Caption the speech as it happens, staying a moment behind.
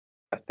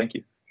Thank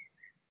you.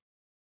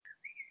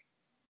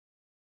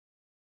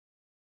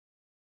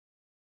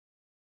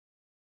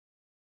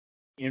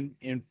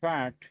 In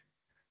fact,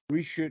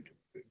 we should,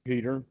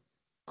 Peter,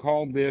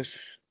 call this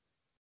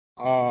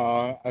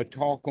a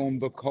talk on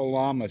the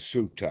Kalama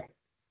Sutta,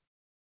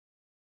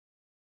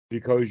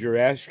 because you're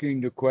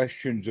asking the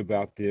questions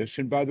about this.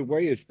 And by the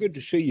way, it's good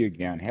to see you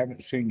again.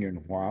 Haven't seen you in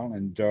a while,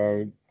 and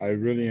I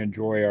really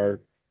enjoy our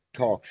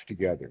talks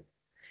together.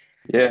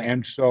 Yeah.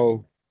 And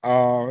so,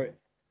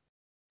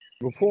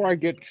 before I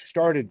get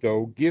started,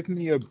 though, give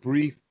me a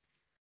brief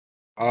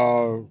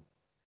uh,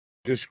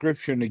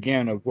 description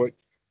again of what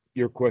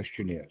your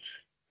question is.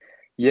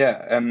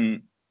 Yeah.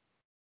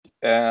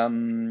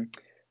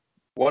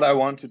 What I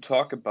want to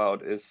talk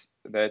about is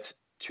that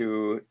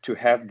to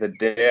have the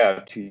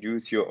dare to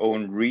use your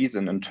own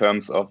reason in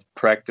terms of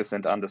practice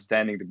and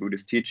understanding the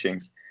Buddhist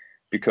teachings,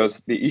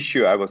 because the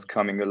issue I was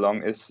coming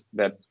along is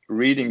that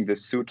reading the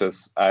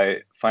suttas,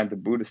 I find the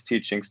Buddhist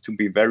teachings to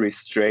be very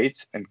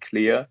straight and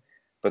clear,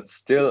 but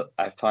still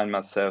I find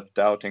myself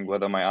doubting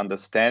whether my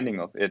understanding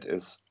of it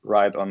is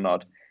right or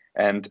not.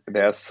 And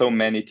there are so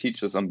many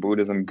teachers on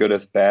Buddhism, good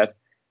as bad,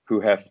 who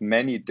have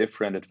many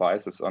different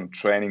advices on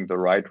training the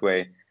right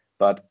way.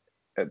 But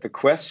the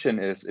question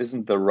is,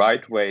 isn't the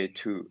right way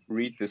to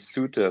read the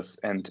suttas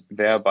and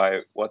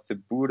thereby what the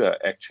Buddha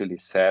actually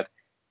said,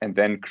 and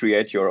then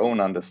create your own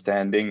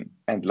understanding?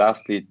 And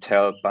lastly,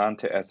 tell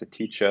Bhante as a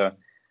teacher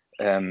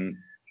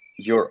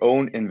your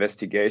own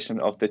investigation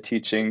of the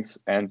teachings,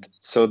 and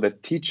so the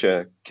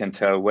teacher can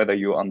tell whether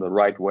you're on the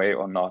right way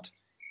or not.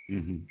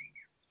 Mm-hmm.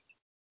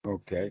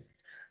 Okay.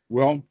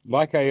 Well,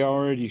 like I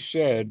already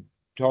said,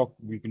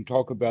 we can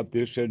talk about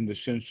this in the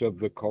sense of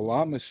the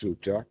Kalama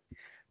Sutta,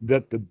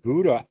 that the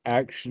Buddha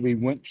actually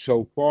went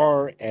so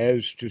far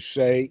as to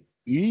say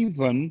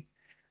even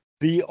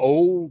the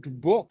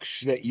old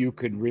books that you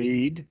can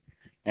read,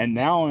 and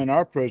now in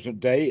our present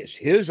day, it's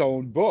his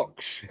own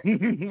books.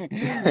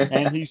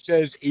 And he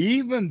says,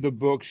 even the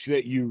books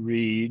that you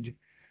read,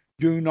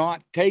 do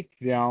not take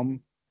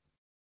them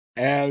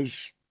as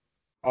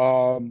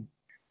um,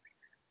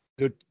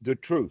 the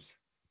truth.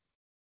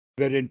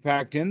 That in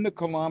fact, in the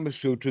Kalama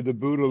Sutta, the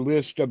Buddha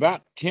lists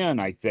about 10,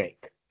 I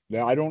think.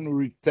 Now, I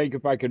don't think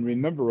if I can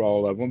remember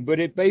all of them, but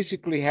it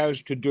basically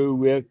has to do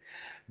with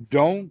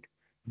don't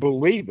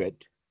believe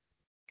it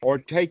or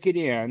take it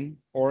in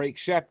or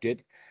accept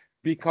it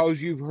because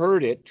you've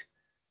heard it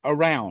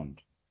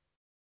around,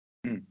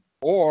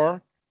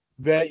 or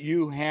that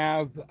you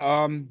have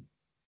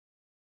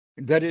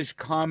that is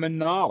common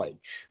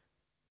knowledge,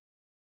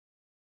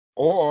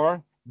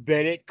 or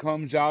that it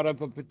comes out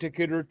of a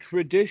particular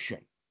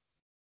tradition,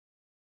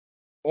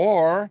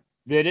 or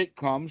that it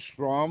comes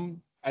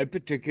from a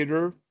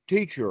particular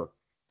teacher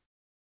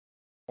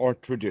or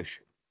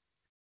tradition,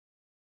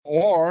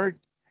 or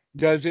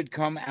does it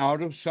come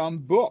out of some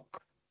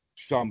book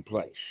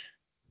someplace?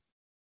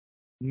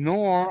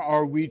 Nor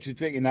are we to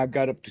take, and I've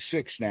got up to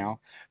six now,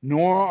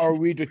 nor are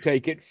we to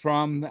take it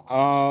from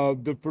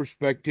the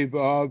perspective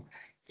of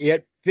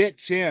it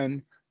fits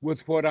in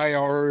with what I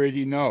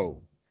already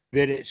know,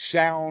 that it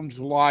sounds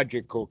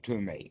logical to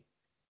me.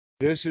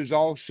 This is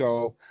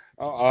also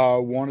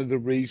one of the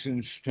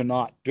reasons to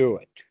not do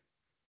it.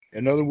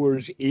 In other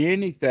words,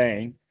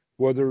 anything,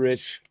 whether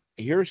it's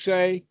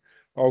hearsay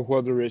or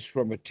whether it's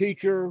from a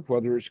teacher,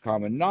 whether it's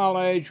common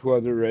knowledge,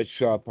 whether it's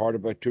part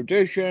of a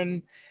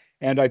tradition.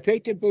 And I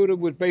think that Buddha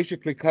was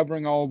basically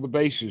covering all the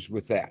bases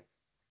with that.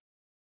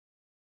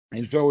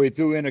 And so he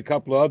threw in a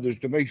couple of others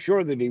to make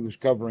sure that he was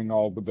covering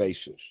all the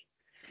bases.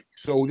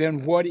 So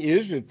then what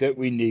is it that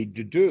we need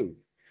to do?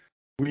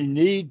 We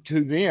need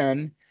to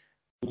then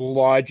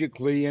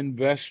logically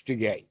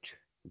investigate.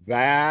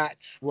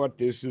 That's what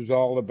this is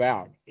all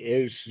about,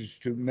 is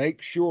to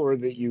make sure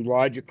that you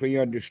logically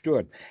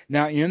understood.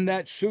 Now, in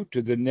that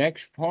sutta, the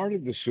next part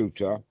of the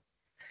sutta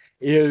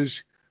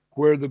is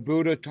where the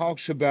Buddha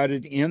talks about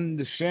it in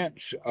the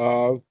sense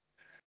of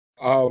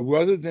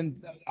rather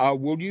than,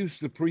 we'll use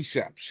the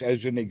precepts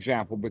as an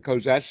example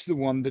because that's the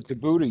one that the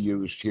Buddha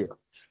used here.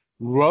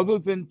 Rather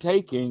than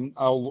taking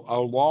a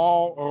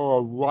law or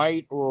a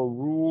right or a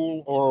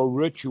rule or a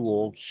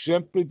ritual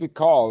simply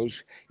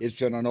because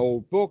it's in an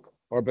old book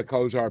or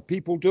because our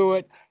people do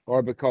it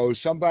or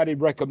because somebody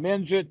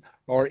recommends it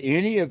or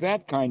any of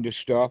that kind of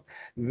stuff,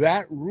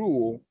 that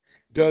rule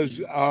does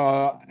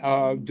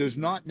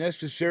not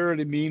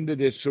necessarily mean that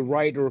it's a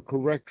right or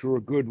correct or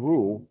a good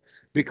rule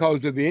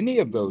because of any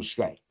of those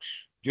things.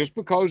 Just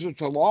because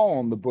it's a law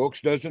on the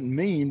books doesn't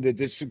mean that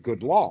it's a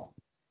good law.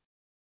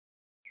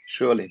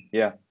 Surely,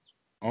 yeah.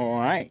 All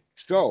right.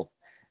 So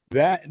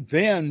that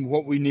then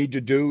what we need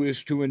to do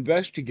is to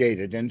investigate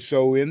it. And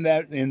so in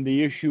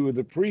the issue of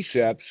the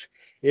precepts,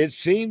 it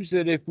seems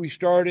that if we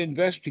start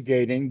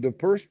investigating the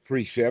first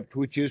precept,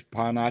 which is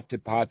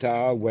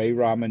panatipata,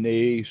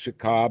 vairamani,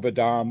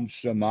 sakabadam,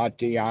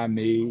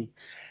 samatiyami,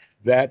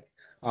 that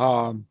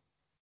um,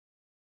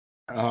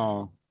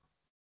 uh,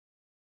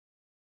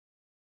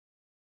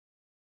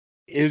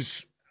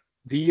 is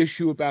the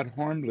issue about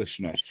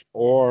harmlessness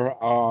or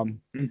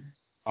Mm.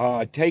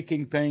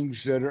 taking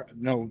things that are,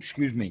 no,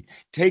 excuse me,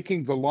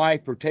 taking the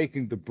life or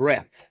taking the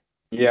breath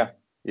Yeah.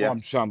 Yeah.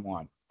 from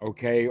someone,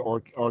 okay,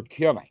 or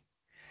killing.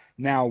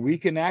 Now, we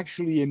can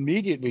actually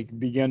immediately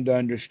begin to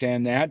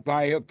understand that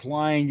by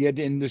applying it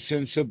in the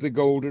sense of the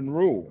golden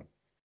rule.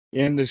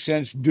 In the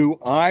sense, do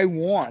I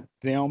want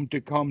them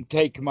to come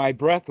take my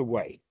breath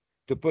away,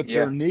 to put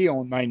their Yeah. knee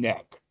on my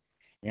neck?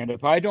 And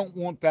if I don't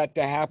want that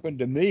to happen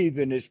to me,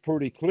 then it's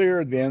pretty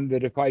clear then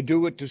that if I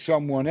do it to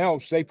someone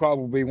else, they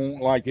probably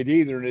won't like it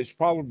either. And it's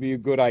probably a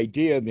good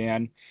idea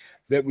then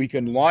that we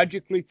can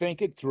logically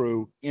think it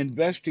through,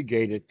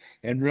 investigate it,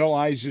 and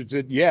realize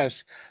that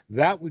yes,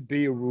 that would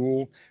be a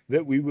rule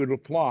that we would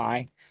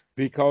apply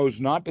because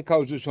not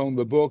because it's on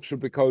the books or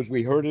because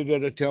we heard it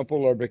at a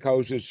temple or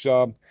because it's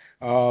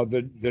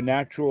the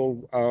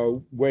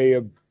natural way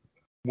of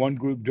one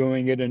group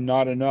doing it and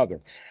not another.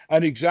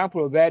 An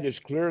example of that is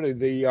clearly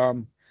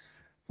the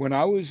when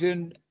I was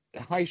in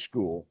high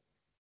school,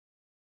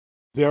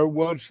 there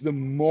was the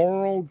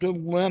moral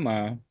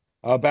dilemma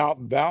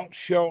about thou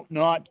shalt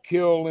not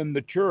kill in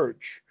the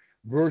church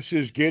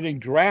versus getting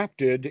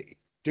drafted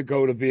to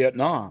go to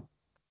Vietnam.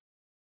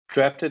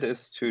 Drafted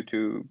is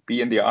to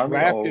be in the army,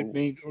 Drafted or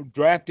means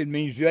drafted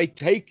means they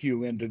take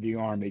you into the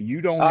army.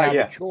 You don't ah, have a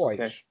yeah. Okay.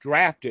 choice.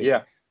 Drafted.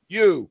 Yeah.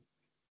 You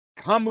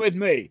come with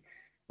me.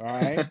 All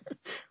right.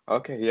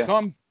 Okay. Yeah.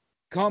 Come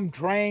come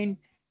train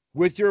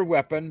with your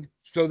weapon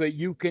so that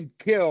you can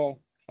kill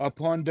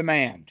upon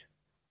demand.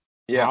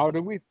 Yeah. How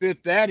do we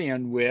fit that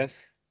in with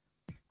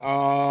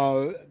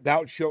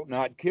thou shalt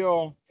not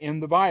kill in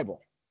the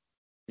Bible?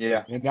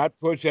 Yeah. And that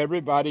puts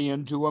everybody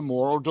into a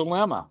moral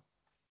dilemma.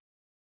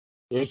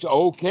 It's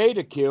okay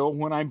to kill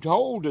when I'm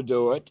told to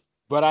do it,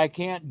 but I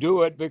can't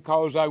do it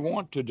because I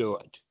want to do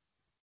it.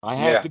 I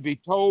have Yeah. to be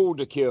told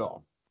to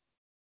kill.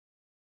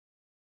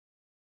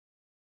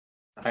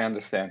 I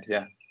understand.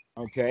 Yeah.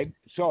 Okay,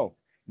 so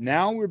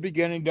now we're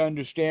beginning to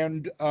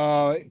understand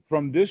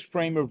from this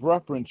frame of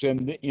reference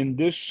in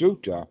this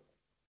sutta,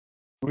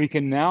 we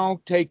can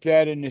now take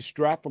that and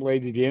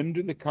extrapolate it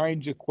into the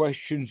kinds of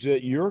questions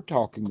that you're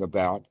talking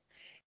about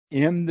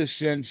in the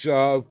sense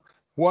of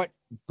what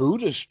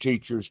Buddhist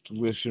teachers to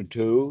listen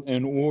to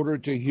in order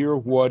to hear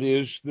what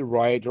is the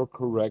right or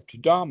correct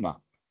Dhamma,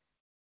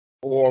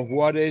 or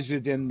what is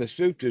it in the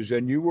suttas.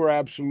 And you were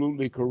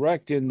absolutely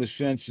correct in the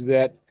sense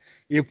that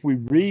if we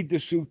read the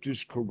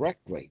suttas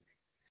correctly,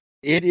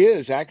 it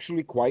is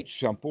actually quite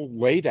simple,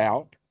 laid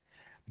out,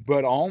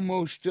 but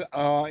almost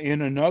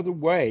in another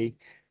way,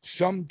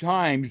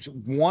 sometimes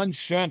one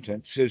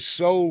sentence is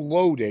so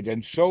loaded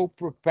and so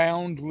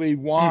profoundly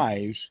Mm.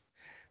 wise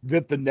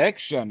that the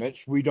next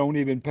sentence we don't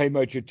even pay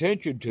much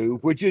attention to,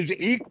 which is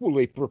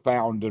equally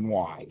profound and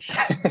wise.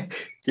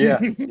 Yeah.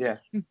 Yeah.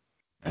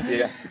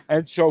 Yeah.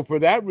 And so, for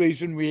that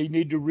reason, we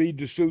need to read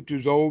the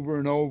sutras over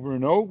and over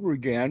and over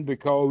again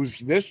because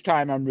this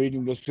time I'm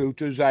reading the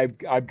sutras, I've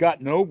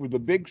gotten over the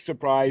big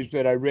surprise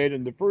that I read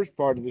in the first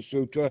part of the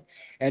sutra,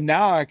 and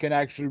now I can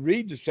actually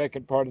read the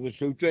second part of the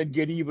sutra and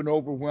get even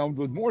overwhelmed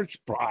with more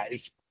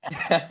surprise.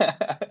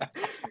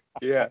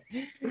 Yeah.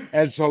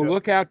 And so, Yeah.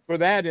 look out for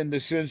that in the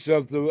sense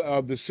of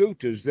the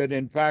sutras. That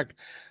in fact,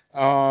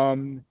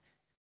 um,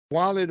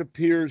 while it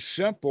appears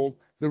simple,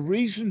 the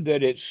reason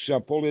that it's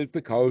simple is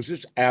because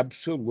it's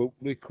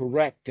absolutely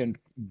correct, and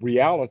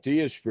reality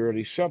is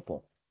fairly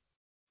simple.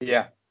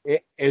 Yeah.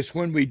 It's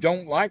when we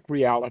don't like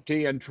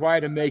reality and try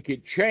to make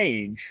it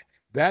change,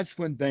 that's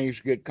when things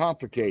get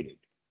complicated.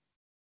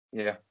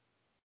 Yeah.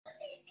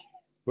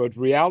 But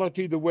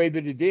reality, the way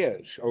that it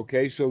is,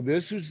 okay, so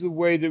this is the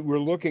way that we're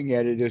looking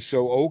at it is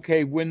so,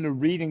 okay, when they're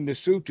reading the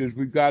sutras,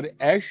 we've got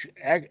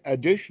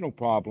additional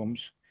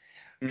problems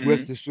with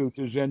Hmm. the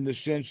sutras in the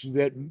sense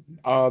that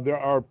there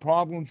are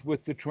problems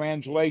with the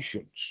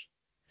translations.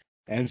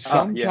 And Ah,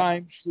 yeah.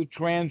 sometimes the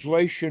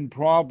translation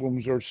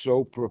problems are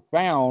so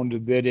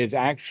profound that it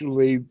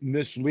actually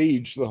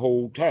misleads the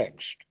whole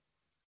text.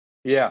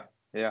 Yeah.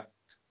 Yeah.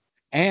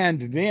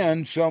 And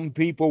then some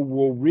people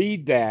will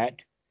read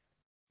that,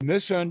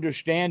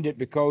 misunderstand it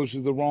because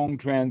of the wrong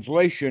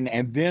translation,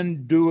 and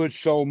then do it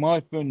so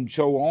much and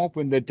so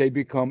often that they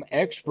become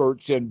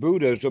experts in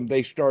Buddhism.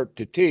 They start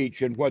to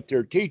teach, and what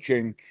they're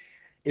teaching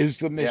is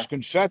the Yeah.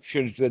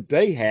 misconceptions that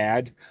they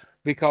had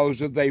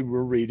because of they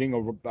were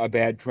reading a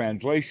bad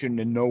translation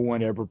and no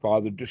one ever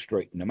bothered to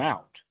straighten them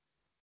out.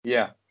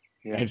 Yeah.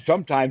 Yeah. And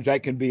sometimes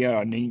that can be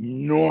an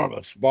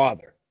enormous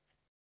bother.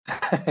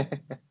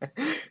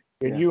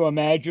 Can Yeah. you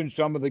imagine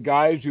some of the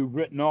guys who've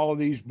written all of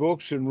these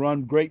books and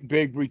run great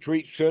big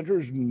retreat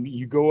centers, and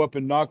you go up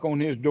and knock on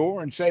his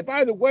door and say,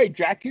 by the way,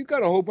 Jack, you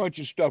got a whole bunch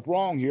of stuff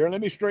wrong here.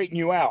 Let me straighten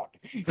you out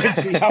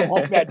and see how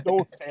long that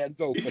door stands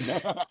open.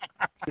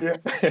 Yeah.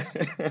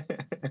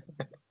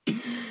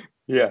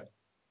 Yeah.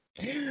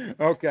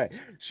 Okay,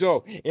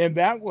 so in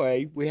that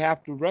way, we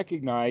have to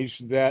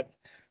recognize that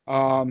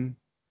um,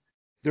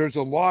 there's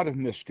a lot of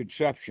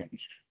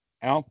misconceptions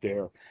out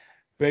there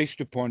based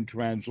upon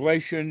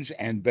translations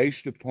and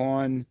based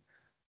upon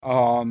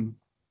um,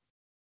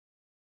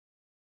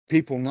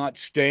 people not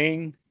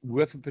staying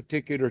with a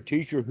particular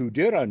teacher who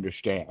did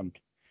understand.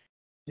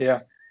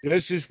 Yeah.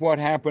 This is what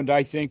happened,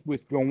 I think,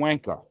 with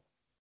Goenka.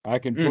 I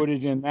can Mm. put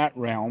it in that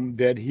realm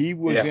that he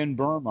was Yeah. in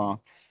Burma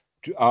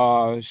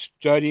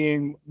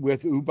studying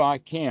with Uba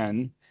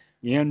Khin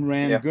in Yeah.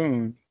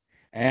 Rangoon.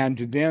 And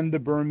then the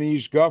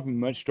Burmese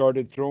government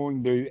started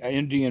throwing the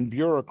Indian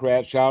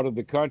bureaucrats out of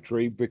the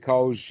country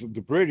because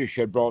the British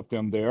had brought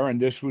them there. And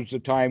this was the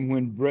time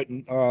when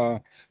Britain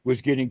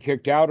was getting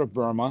kicked out of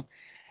Burma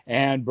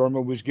and Burma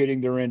was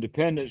getting their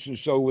independence. And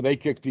so they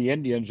kicked the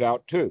Indians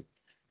out too.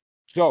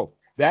 So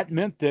that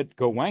meant that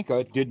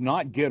Goenka did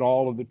not get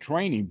all of the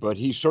training, but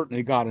he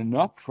certainly got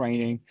enough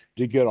training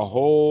to get a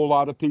whole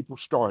lot of people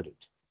started.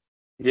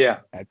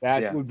 Yeah. And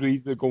that Yeah. would be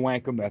the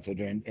Goenka method.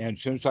 And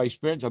since I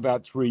spent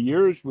about 3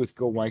 years with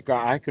Goenka,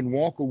 I can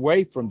walk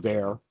away from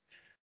there.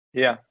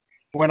 Yeah.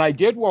 When I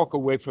did walk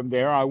away from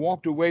there, I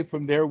walked away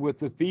from there with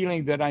the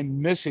feeling that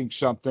I'm missing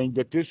something,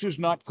 that this is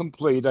not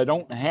complete. I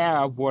don't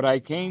have what I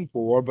came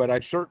for, but I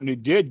certainly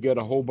did get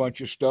a whole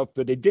bunch of stuff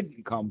that I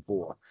didn't come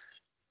for,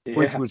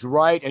 which Yeah. was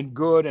right and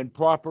good and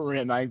proper.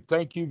 And I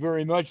thank you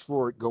very much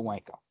for it,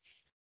 Goenka.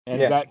 And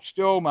Yeah. that's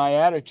still my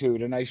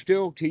attitude. And I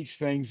still teach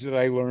things that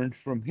I learned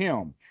from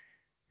him,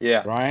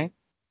 Yeah. right?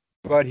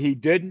 But he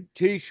didn't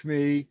teach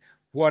me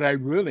what I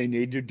really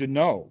needed to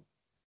know.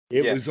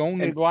 It Yeah. was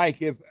only And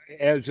like if,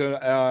 as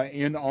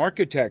in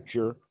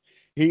architecture,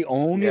 he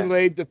only yeah.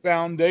 laid the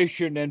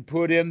foundation and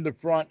put in the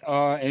front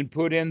and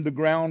put in the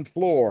ground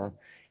floor,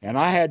 and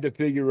I had to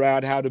figure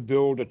out how to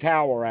build a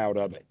tower out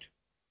of it.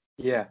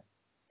 Yeah.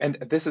 And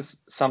this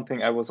is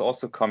something I was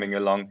also coming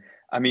along.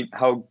 I mean,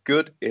 how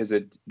good is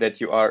it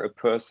that you are a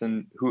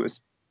person who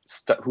is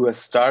who has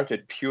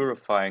started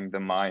purifying the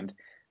mind,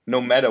 no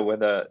matter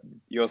whether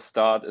your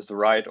start is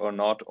right or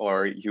not,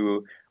 or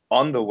you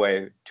on the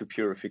way to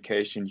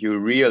purification, you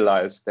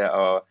realize there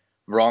are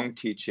wrong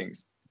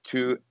teachings.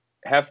 To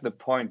have the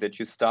point that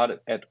you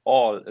started at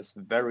all is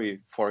very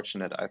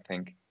fortunate, I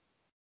think.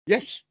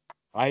 Yes,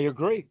 I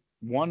agree,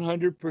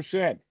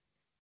 100%.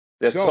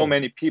 There's so So,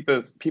 many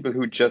people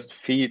who just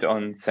feed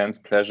on sense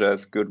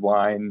pleasures, good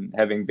wine,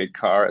 having big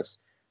cars,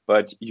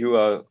 but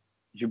you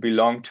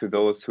belong to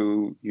those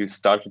who you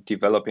started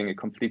developing a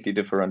completely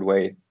different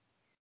way.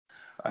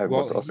 I well,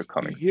 was also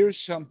coming. here's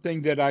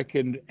something that I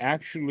can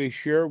actually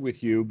share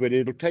with you, but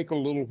it'll take a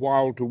little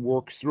while to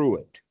work through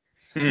it.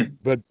 Mm,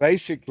 But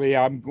basically,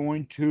 I'm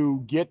going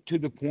to get to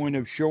the point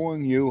of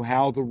showing you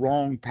how the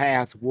wrong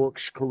path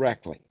works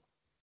correctly.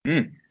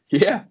 mm.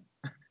 Yeah,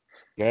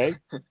 Okay.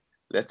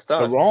 let's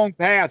The start. wrong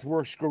path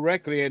works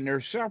correctly, and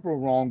there's several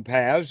wrong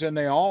paths, and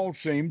they all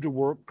seem to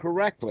work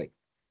correctly.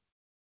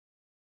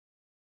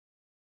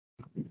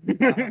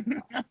 Uh,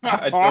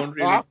 I don't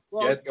really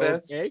get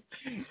that. Okay.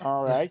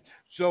 All right.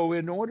 So,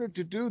 in order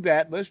to do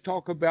that, let's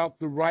talk about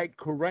the right,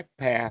 correct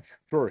path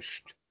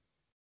first,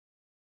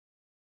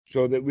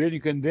 so that we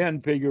can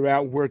then figure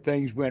out where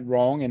things went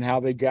wrong and how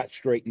they got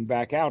straightened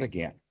back out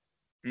again.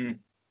 Mm,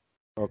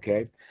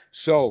 Okay.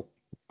 So,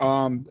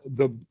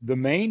 the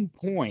main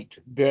point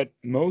that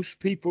most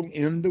people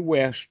in the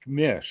West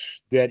miss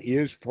that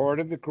is part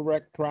of the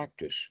correct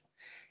practice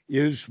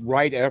is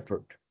right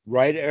effort.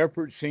 Right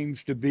effort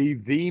seems to be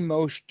the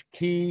most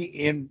key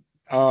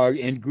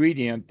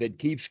ingredient that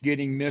keeps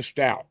getting missed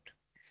out,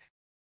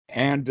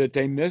 and that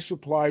they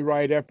misapply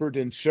right effort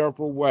in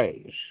several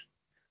ways.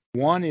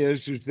 One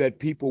is that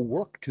people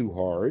work too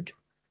hard,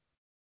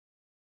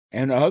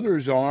 and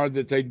others are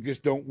that they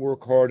just don't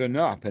work hard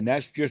enough, and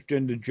that's just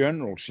in the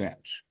general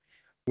sense.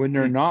 When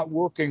they're mm. not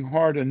working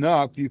hard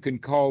enough, you can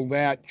call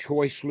that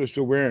choiceless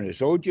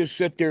awareness. Oh, just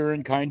sit there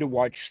and kind of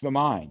watch the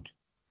mind.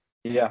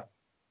 Yeah,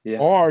 yeah,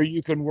 Or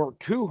you can work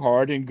too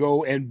hard and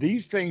go, and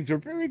these things are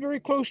very, very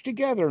close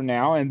together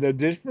now. And the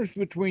difference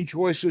between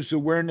choiceless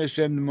awareness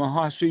and the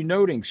Mahasi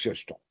noting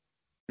system,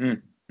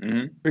 mm,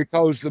 mm.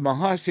 because the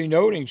Mahasi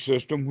noting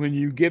system, when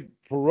you get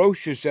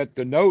ferocious at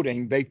the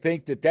noting, they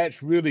think that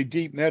that's really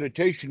deep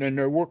meditation and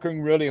they're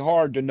working really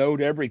hard to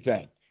note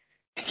everything.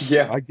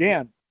 Yeah,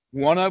 Again,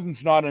 one of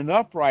them's not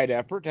enough right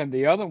effort, and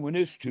the other one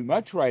is too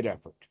much right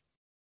effort.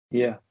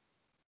 yeah,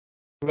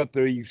 But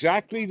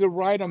exactly the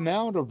right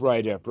amount of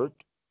right effort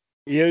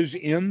is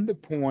in the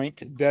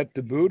point that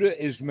the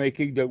Buddha is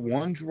making, that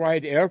one's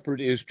right effort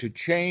is to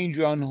change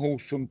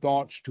unwholesome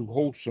thoughts to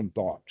wholesome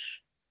thoughts.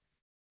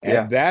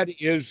 yeah, And that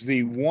is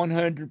the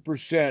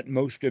 100%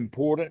 most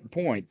important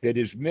point that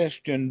is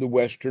missed in the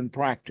Western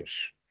practice.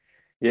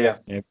 yeah,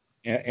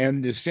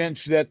 And the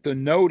sense that the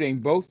noting,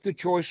 both the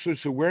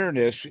choiceless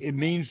awareness, it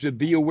means to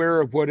be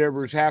aware of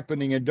whatever's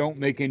happening and don't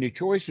make any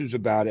choices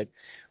about it,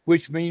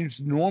 which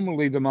means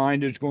normally the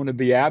mind is going to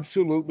be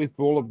absolutely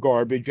full of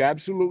garbage,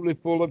 absolutely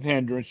full of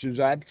hindrances,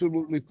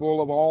 absolutely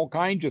full of all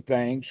kinds of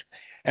things.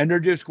 And they're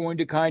just going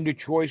to kind of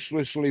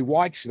choicelessly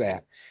watch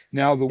that.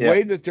 Now, the yeah,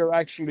 way that they're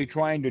actually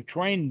trying to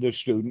train the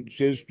students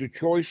is to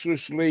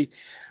choicelessly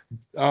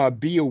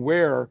be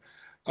aware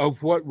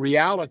of what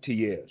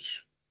reality is.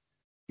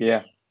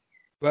 yeah,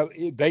 But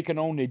they can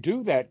only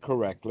do that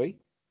correctly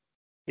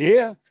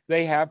if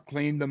they have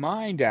cleaned the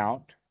mind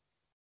out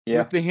with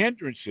yeah, the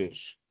hindrances.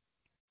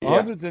 Yeah.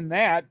 Other than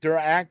that, they're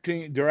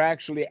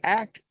actually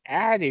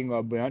adding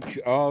a bunch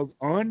of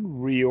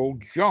unreal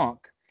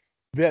junk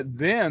that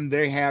then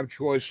they have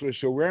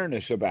choiceless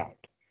awareness about,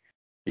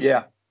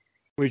 Yeah.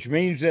 which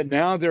means that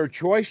now they're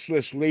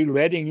choicelessly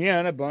letting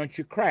in a bunch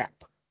of crap.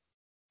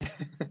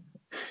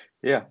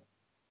 Yeah.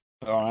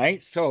 All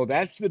right. So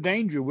that's the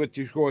danger with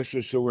the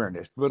choiceless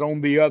awareness. But on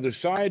the other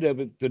side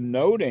of it, the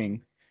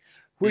noting,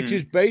 which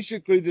is Mm.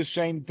 basically the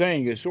same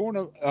thing, is sort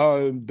of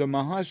the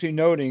Mahasi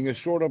noting is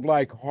sort of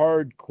like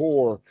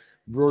hardcore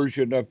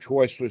version of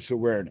choiceless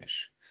awareness,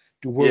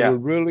 to where we're Yeah.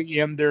 really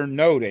in there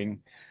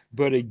noting.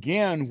 But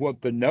again,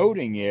 what the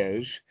noting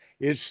is,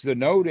 it's the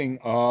noting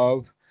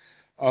of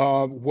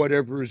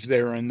whatever is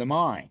there in the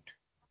mind.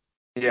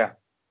 Yeah.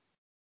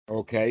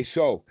 Okay,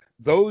 so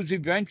those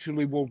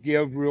eventually will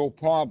give real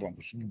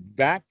problems.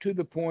 Back to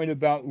the point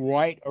about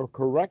right or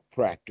correct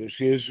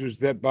practice is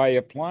that by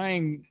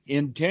applying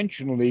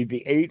intentionally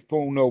the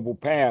Eightfold Noble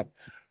Path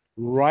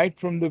right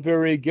from the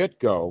very get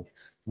go,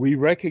 we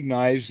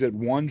recognize that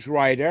one's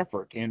right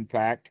effort, in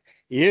fact,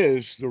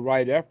 is the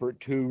right effort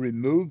to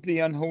remove the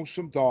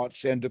unwholesome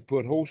thoughts and to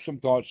put wholesome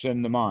thoughts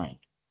in the mind.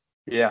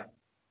 Yeah.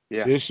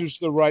 Yeah. This is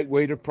the right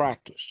way to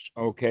practice.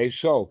 Okay,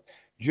 so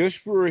just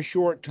for a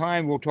short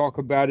time, we'll talk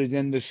about it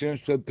in the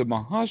sense that the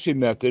Mahasi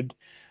method,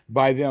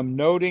 by them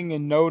noting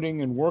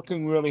and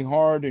working really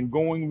hard and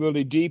going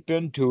really deep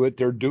into it,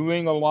 they're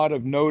doing a lot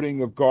of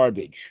noting of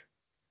garbage.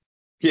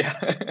 Yeah.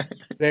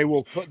 There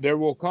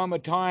will come a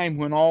time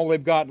when all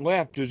they've got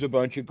left is a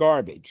bunch of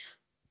garbage.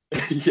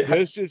 Yeah.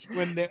 This is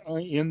when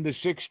in the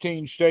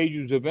 16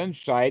 stages of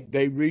insight,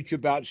 they reach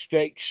about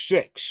stage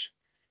 6,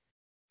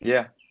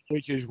 Yeah.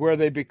 which is where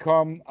they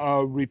become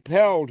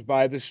repelled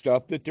by the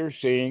stuff that they're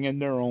seeing in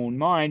their own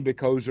mind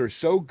because they're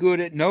so good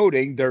at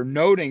noting, they're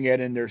noting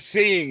it and they're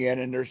seeing it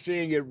and they're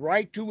seeing it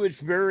right to its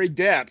very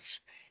depths,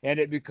 and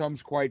it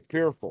becomes quite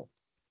fearful.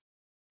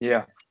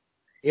 Yeah.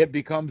 It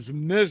becomes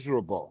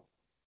miserable.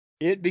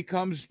 It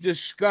becomes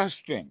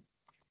disgusting.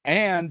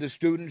 And the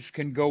students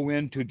can go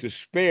into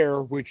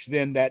despair, which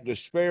then that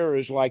despair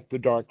is like the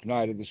dark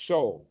night of the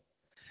soul.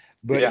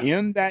 But Yeah.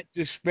 in that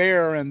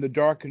despair and the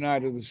dark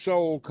night of the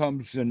soul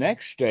comes the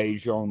next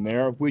stage on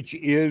there, which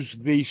is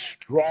the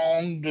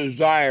strong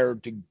desire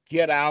to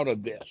get out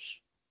of this.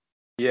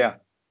 Yeah.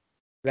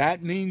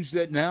 That means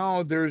that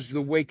now there's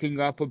the waking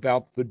up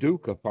about the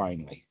dukkha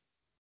finally.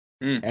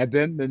 Mm. And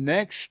then the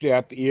next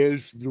step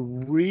is the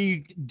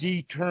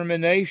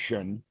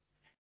redetermination.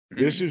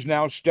 This Mm. is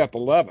now step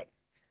 11,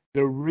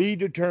 the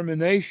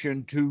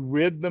redetermination to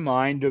rid the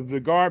mind of the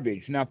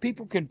garbage. Now,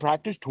 people can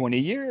practice 20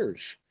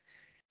 years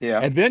Yeah.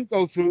 and then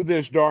go through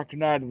this dark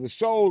night of the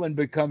soul and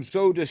become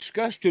so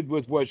disgusted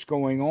with what's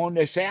going on,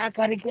 they say, I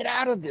got to get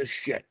out of this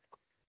shit.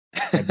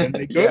 And then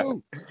they Yeah.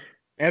 do.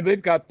 And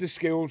they've got the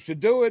skills to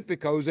do it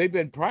because they've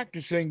been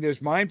practicing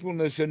this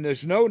mindfulness and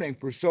this noting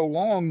for so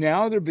long.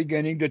 Now they're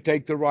beginning to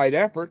take the right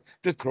effort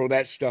to throw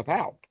that stuff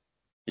out.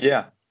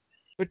 Yeah.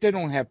 But they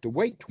don't have to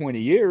wait 20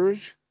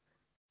 years.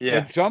 Yeah.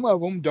 And some of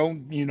them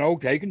don't,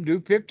 they can do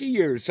 50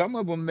 years. Some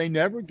of them may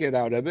never get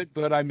out of it.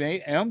 But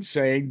am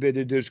saying that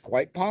it is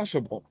quite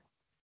possible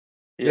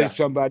that Yeah.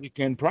 somebody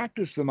can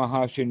practice the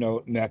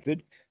Mahasi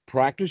method,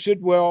 practice it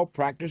well,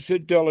 practice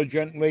it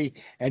diligently,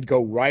 and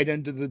go right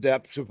into the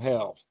depths of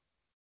hell,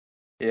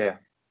 Yeah.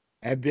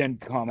 and then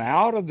come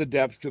out of the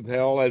depths of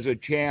hell as a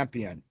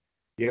champion.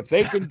 If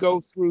they can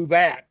go through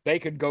that, they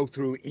can go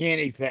through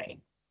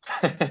anything.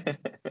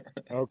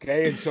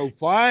 Okay, and so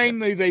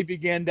finally they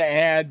begin to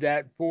add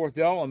that fourth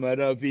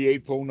element of the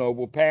Eightfold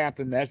Noble Path,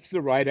 and that's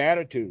the right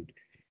attitude.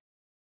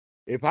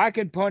 If I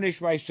can punish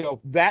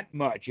myself that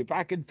much, if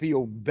I can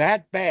feel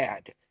that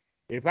bad,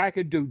 if I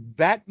can do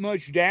that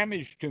much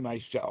damage to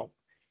myself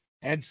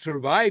and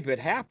survive it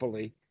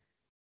happily,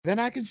 then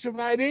I can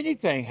survive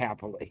anything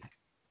happily.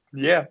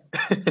 Yeah.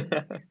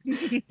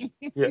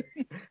 Yeah.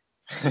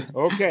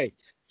 Okay,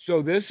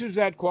 so this is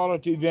that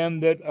quality then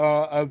that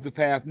of the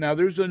path. Now,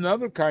 there's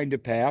another kind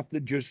of path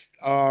that just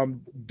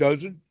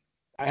doesn't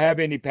have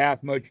any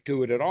path much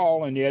to it at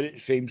all, and yet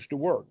it seems to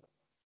work.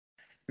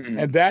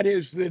 Mm. And that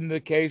is in the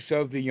case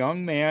of the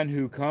young man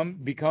who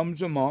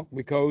becomes a monk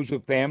because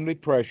of family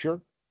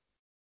pressure,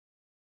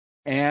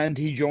 and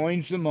he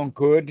joins the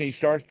monkhood and he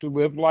starts to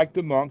live like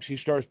the monks. He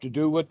starts to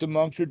do what the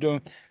monks are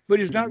doing, but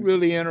he's not Mhm.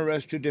 really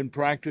interested in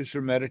practice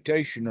or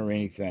meditation or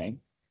anything.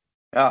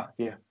 Ah,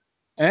 yeah.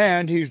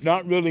 And he's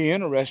not really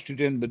interested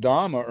in the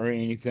Dharma or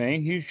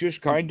anything. He's just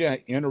Mm. kind of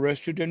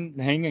interested in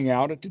hanging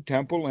out at the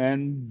temple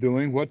and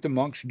doing what the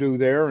monks do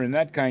there and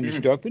that kind of Mm.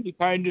 stuff. And he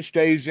kind of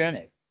stays in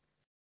it.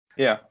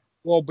 Yeah.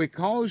 Well,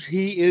 because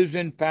he is,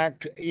 in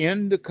fact,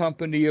 in the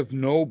company of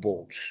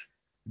nobles,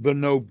 the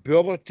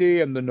nobility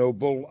and the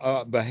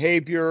noble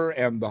behavior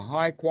and the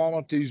high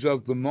qualities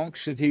of the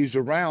monks that he's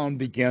around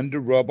begin to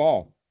rub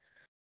off, Mm.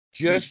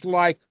 just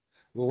like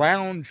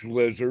lounge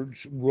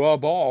lizards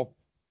rub off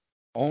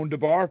onto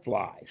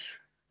barflies.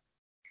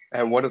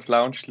 And what is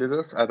lounge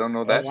slithers? I don't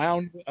know that.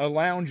 A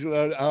lounge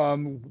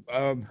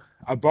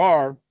A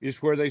bar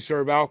is where they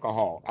serve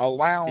alcohol. A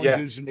lounge Yeah.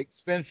 is an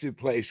expensive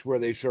place where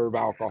they serve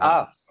alcohol.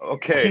 Ah,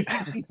 okay.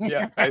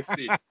 Yeah, I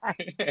see.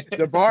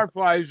 The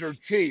barflies are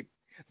cheap.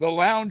 The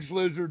lounge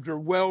lizards are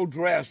well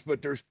dressed,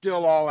 but they're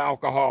still all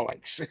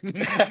alcoholics.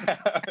 Okay.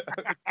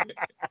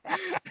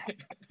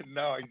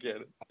 Now I get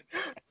it.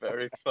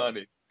 Very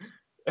funny.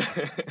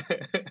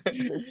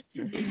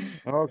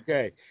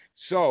 Okay,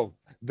 so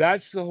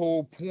that's the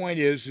whole point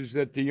is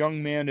that the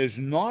young man is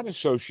not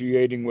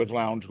associating with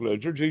lounge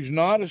lizards. He's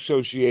not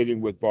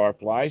associating with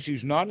barflies.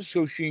 He's not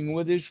associating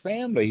with his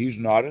family. He's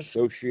not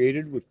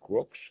associated with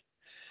crooks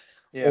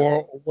Yeah.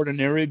 or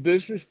ordinary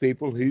business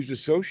people. He's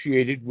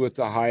associated with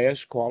the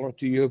highest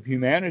quality of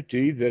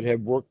humanity that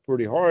have worked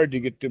pretty hard to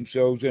get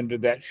themselves into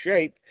that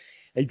shape.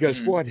 And guess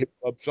Mm. what? It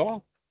rubs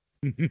off.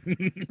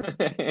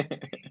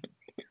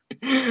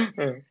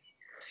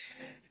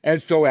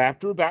 And so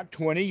after about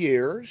 20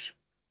 years,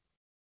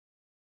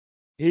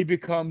 he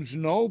becomes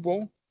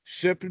noble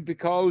simply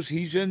because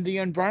he's in the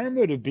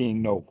environment of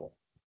being noble.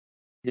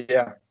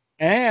 Yeah.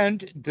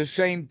 And the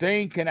same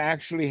thing can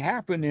actually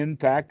happen, in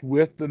fact,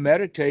 with the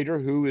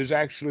meditator who is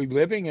actually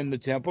living in the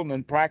temple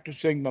and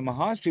practicing the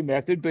Mahasi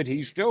method, but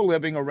he's still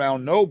living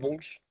around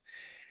nobles.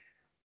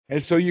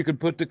 And so you can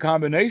put the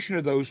combination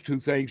of those two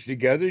things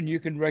together and you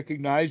can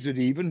recognize that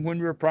even when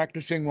you're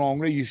practicing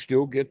wrongly, you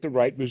still get the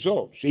right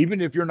results.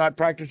 Even if you're not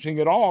practicing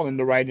at all in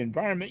the right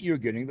environment, you're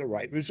getting the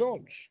right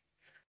results.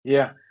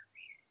 Yeah.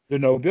 The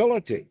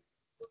nobility.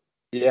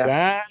 Yeah.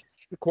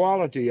 That's the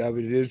quality of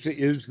it.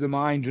 Is the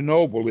mind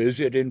noble? Is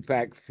it in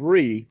fact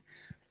free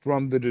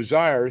from the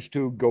desires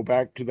to go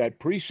back to that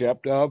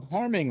precept of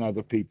harming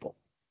other people?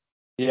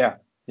 Yeah.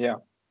 Yeah.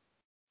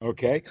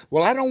 Okay.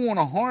 Well, I don't want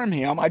to harm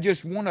him. I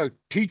just want to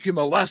teach him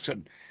a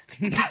lesson.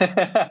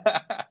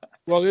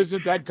 Well,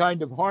 isn't that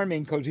kind of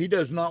harming because he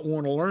does not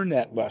want to learn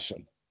that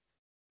lesson?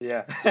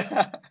 Yeah.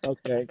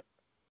 Okay.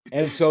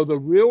 And so the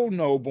real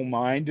noble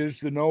mind is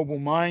the noble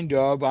mind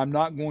of I'm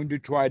not going to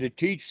try to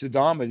teach the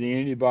Dhamma to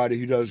anybody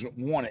who doesn't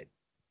want it.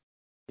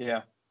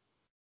 Yeah.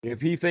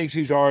 If he thinks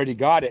he's already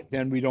got it,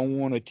 then we don't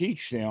want to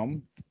teach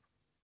them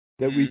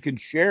that we Mm. can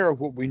share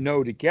what we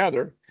know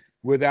together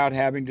without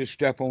having to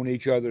step on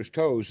each other's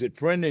toes. That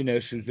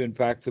friendliness is, in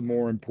fact, the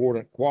more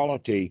important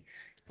quality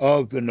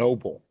of the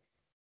noble.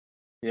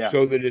 Yeah.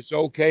 So that it's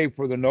okay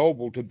for the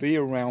noble to be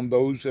around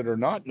those that are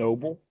not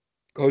noble,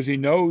 because he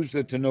knows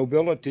that the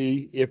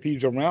nobility, if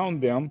he's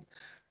around them,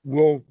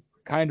 will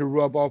kind of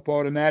rub off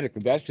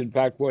automatically. That's, in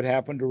fact, what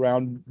happened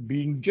around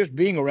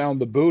being around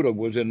the Buddha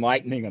was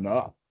enlightening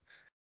enough.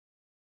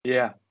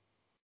 Yeah.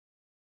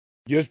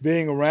 Just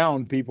being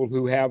around people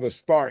who have a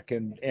spark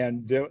and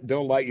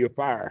they'll light your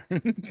fire.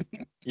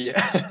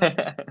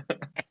 Yeah.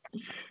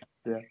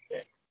 Yeah.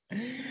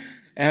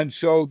 And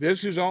so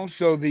this is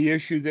also the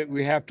issue that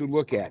we have to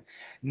look at.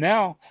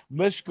 Now,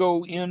 let's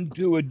go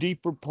into a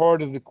deeper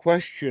part of the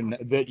question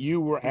that you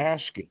were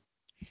asking.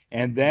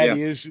 And that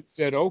Yeah. is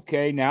that,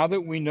 okay, now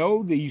that we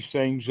know these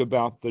things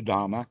about the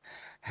Dhamma,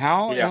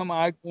 how Yeah. am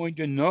I going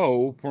to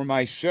know for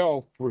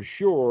myself for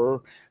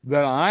sure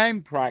that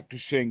I'm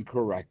practicing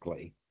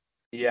correctly?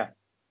 Yeah.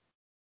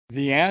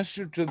 The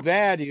answer to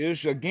that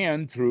is,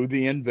 again, through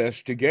the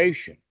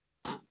investigation.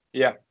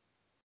 Yeah.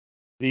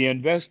 The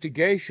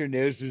investigation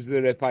is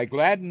that if I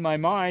gladden my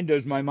mind,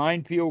 does my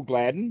mind feel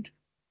gladdened?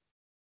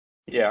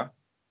 Yeah.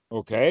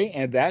 Okay,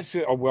 and that's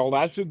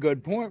a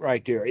good point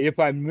right there. If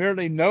I'm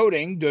merely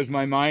noting, does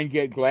my mind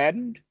get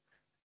gladdened?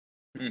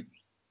 Mm.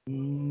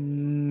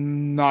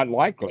 Not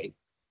likely.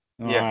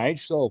 All Yeah. right,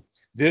 so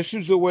this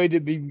is the way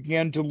that we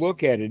begin to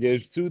look at it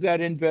is through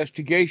that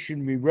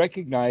investigation, we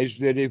recognize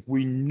that if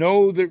we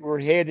know that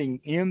we're heading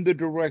in the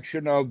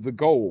direction of the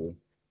goal,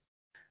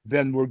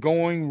 then we're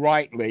going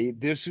rightly.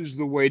 This is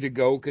the way to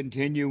go.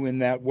 Continue in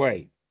that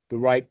way, the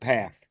right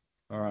path.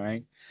 All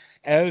right.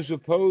 As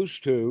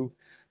opposed to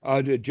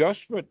an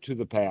adjustment to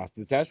the path.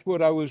 That's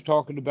what I was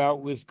talking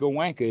about with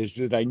Goenka, is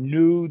that I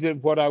knew that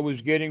what I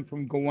was getting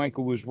from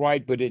Goenka was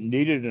right, but it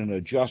needed an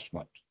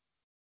adjustment.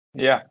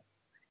 Yeah.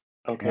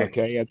 Okay.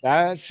 Okay. And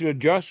that's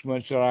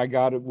adjustments that I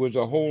got. It was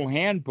a whole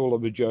handful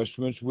of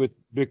adjustments with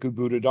Bhikkhu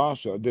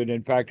Buddhadasa that,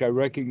 in fact, I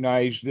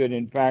recognized that,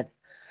 in fact,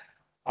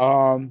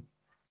 um,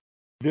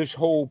 this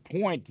whole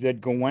point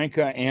that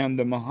Goenka and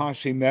the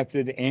Mahasi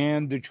method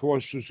and the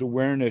choiceless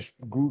awareness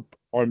group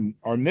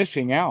are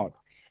missing out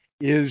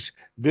is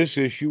this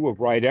issue of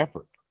right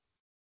effort,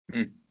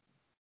 Mm.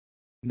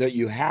 that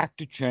you have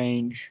to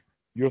change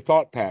your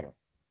thought pattern.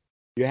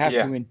 You have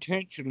Yeah. to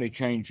intentionally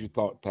change your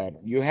thought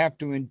pattern. You have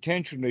to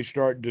intentionally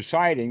start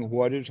deciding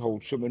what is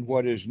wholesome and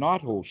what is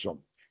not wholesome.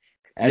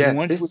 And Yeah.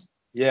 once we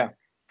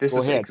This go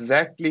is ahead,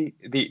 exactly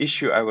the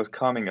issue I was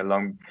coming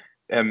along.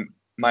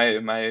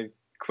 My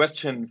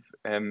question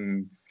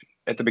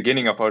at the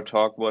beginning of our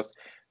talk was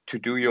to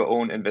do your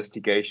own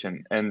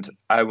investigation, and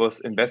I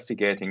was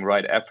investigating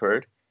right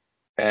effort,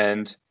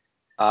 and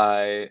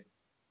I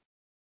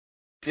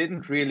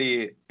didn't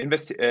really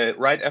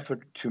right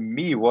effort to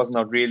me was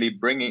not really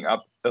bringing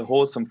up a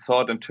wholesome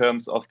thought in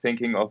terms of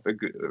thinking of a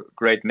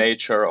great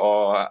nature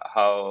or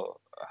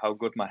how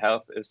good my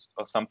health is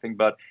or something.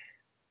 But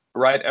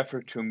right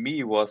effort to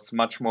me was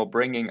much more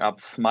bringing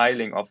up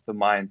smiling of the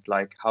mind,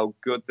 like how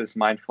good this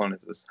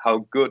mindfulness is,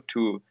 how good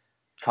to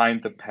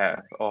find the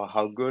path, or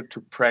how good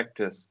to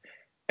practice.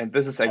 And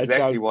this is That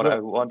exactly sounds what I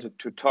good. wanted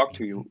to talk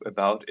to you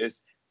about,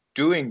 is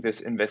doing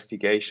this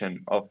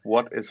investigation of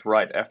what is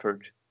right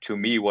effort to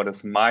me, what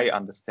is my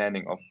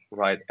understanding of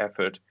right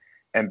effort,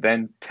 and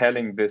then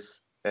telling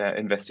this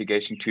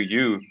investigation to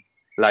you,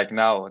 like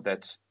now,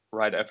 that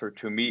right effort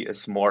to me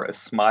is more a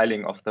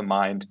smiling of the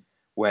mind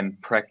when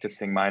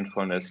practicing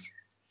mindfulness,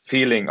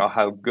 feeling or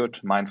how good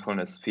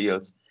mindfulness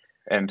feels,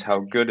 and how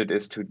good it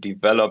is to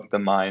develop the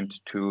mind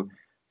to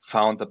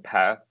found the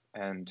path,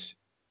 and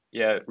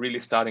yeah, really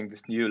starting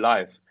this new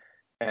life.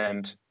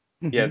 And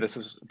yeah, Mhm. this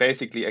is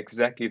basically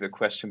exactly the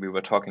question we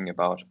were talking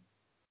about.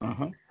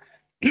 Uh-huh.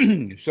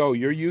 So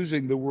you're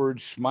using the word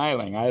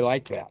smiling. I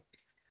like that.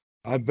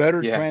 A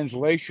better Yeah.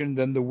 translation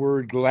than the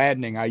word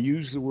gladdening. I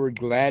use the word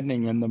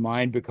gladdening in the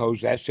mind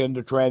because that's in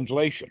the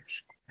translations.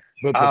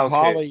 But the Okay.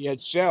 Pali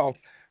itself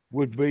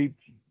would be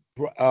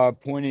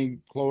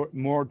pointing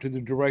more to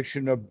the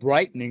direction of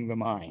brightening the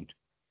mind,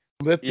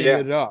 lifting Yeah.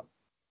 it up,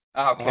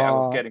 Okay, I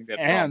was getting that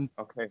wrong. and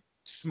Okay.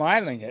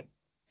 smiling it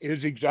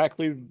is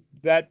exactly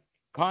that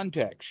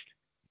context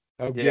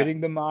of Yeah.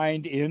 getting the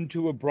mind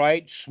into a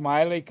bright,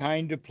 smiley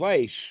kind of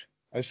place,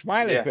 a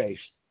smiley Yeah.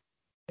 face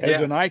as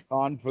Yeah. an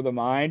icon for the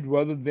mind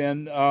rather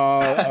than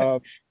Yeah.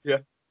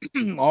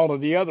 all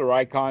of the other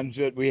icons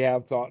that we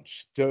have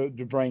thoughts to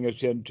bring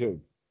us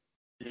into,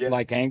 Yeah.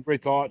 like angry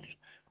thoughts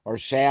or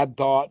sad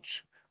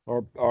thoughts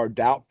or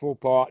doubtful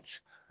thoughts.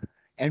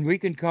 And we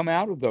can come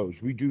out of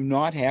those. We do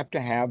not have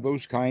to have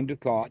those kind of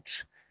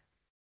thoughts,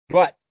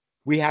 but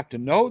we have to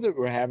know that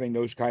we're having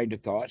those kind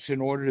of thoughts in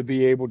order to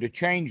be able to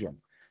change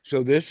them.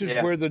 So this is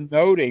Yeah. where the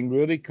noting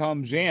really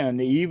comes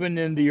in, even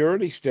in the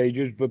early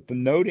stages, but the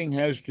noting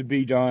has to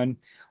be done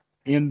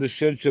in the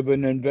sense of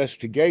an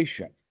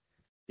investigation,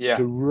 Yeah.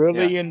 to Yeah.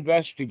 really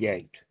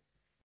investigate.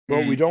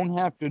 But we Mm. don't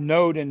have to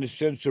note in the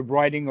sense of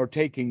writing or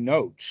taking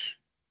notes.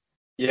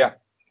 Yeah.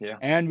 Yeah.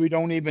 And we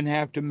don't even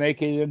have to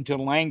make it into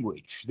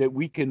language that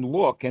we can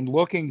look, and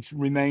looking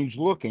remains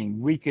looking.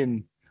 We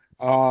can,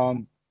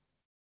 um,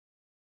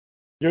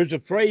 there's a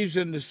phrase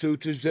in the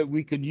sutras that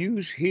we can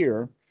use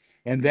here,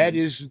 and that Mm.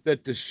 is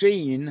that the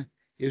seen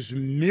is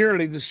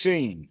merely the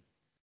seen.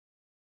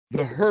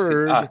 The See.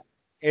 heard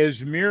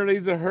is merely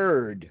the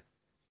heard.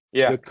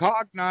 Yeah. The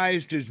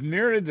cognized is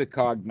merely the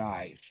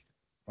cognized,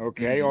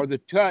 okay, Mm. or the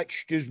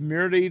touched is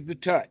merely the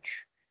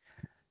touch.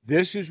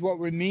 This is what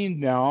we mean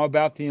now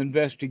about the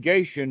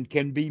investigation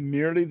can be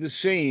merely the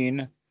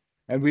scene,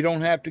 and we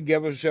don't have to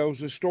give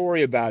ourselves a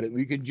story about it.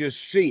 We can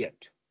just see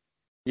it.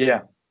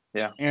 Yeah.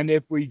 Yeah. And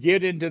if we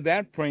get into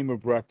that frame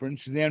of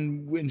reference,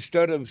 then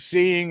instead of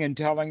seeing and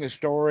telling a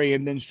story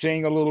and then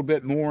seeing a little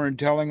bit more and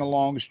telling a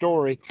long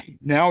story,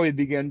 now we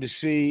begin to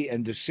see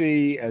and to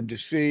see and to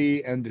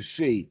see and to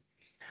see.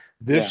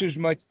 This Yeah. is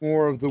much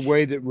more of the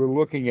way that we're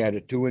looking at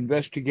it, to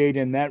investigate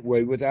in that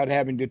way without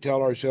having to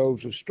tell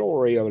ourselves a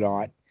story or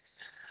not.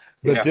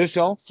 But Yeah. this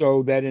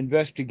also, that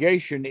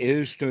investigation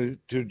is to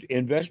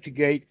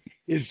investigate,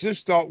 is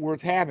this thought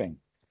worth having?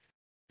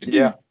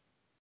 Yeah.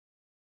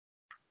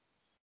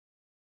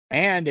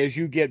 And as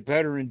you get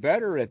better and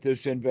better at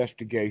this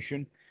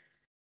investigation,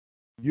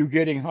 you're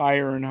getting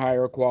higher and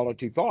higher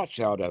quality thoughts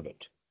out of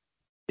it.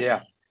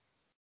 Yeah.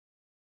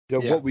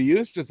 So Yeah. what we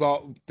used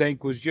to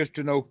think was just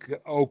an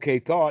okay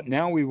thought,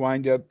 now we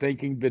wind up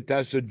thinking that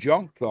that's a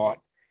junk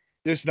thought.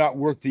 It's not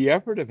worth the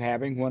effort of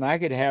having when I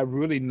could have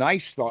really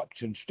nice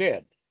thoughts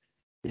instead.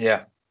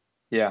 Yeah.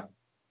 Yeah.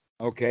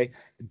 Okay.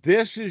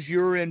 This is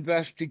your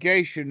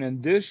investigation,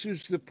 and this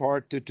is the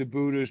part that the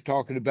Buddha is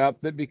talking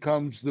about that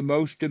becomes the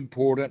most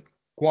important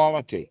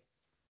quality.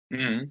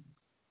 Mm.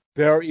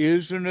 There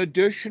is an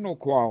additional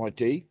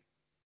quality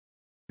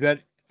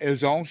that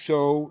is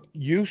also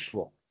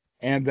useful.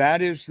 And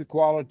that is the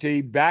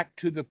quality back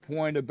to the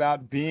point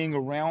about being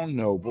around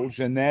nobles,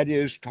 and that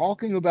is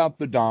talking about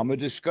the Dhamma,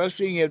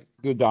 discussing it,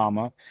 the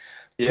Dhamma,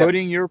 Yeah.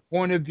 putting your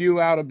point of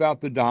view out about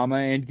the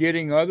Dhamma and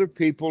getting other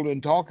people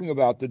and talking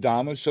about the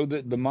Dhamma so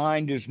that the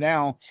mind is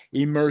now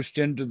immersed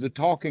into the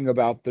talking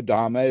about the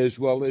Dhamma as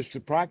well as the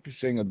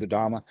practicing of the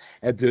Dhamma.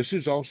 And this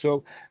is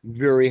also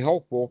very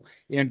helpful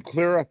in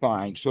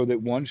clarifying so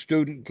that one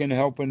student can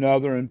help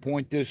another and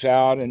point this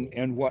out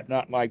and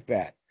whatnot like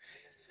that.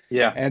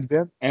 Yeah. And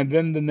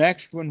then the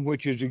next one,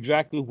 which is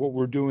exactly what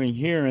we're doing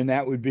here, and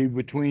that would be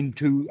between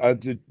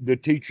the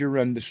teacher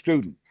and the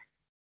student.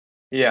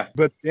 Yeah.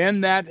 But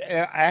then that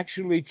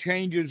actually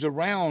changes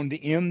around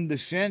in the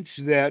sense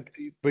that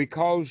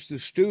because the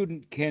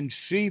student can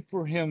see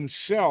for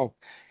himself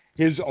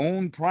his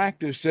own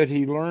practice that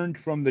he learned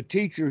from the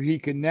teacher, he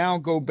can now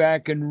go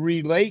back and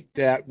relate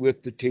that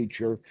with the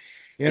teacher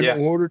in Yeah.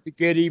 order to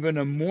get even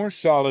a more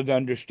solid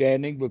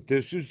understanding that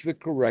this is the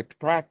correct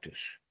practice.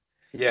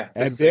 Yeah. This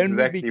And is then we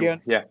exactly.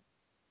 begin Yeah.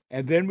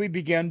 and then we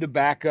begin to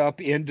back up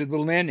into the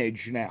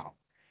lineage now.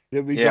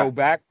 That we Yeah. go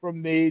back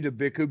from me to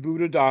Bhikkhu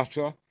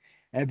Buddhadasa,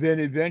 And then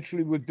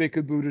eventually with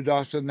Bhikkhu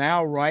Buddhadasa,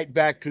 now right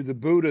back to the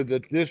Buddha,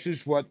 that this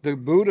is what the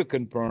Buddha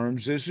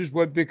confirms. This is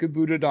what Bhikkhu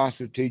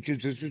Buddhadasa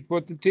teaches. This is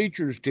what the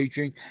teacher is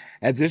teaching.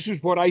 And this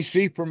is what I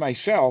see for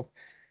myself.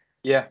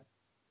 Yeah.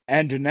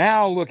 And to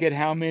now look at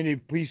how many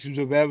pieces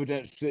of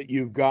evidence that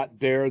you've got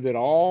there that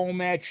all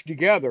match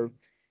together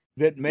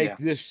that make Yeah.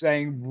 this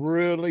thing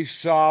really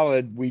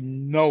solid. We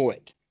know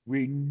it.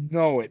 We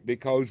know it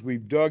because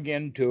we've dug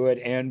into it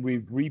and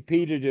we've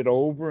repeated it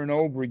over and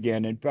over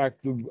again. In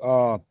fact,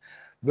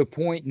 the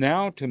point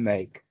now to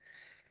make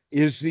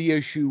is the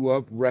issue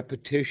of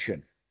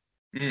repetition.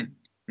 Mm.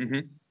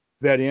 Mm-hmm.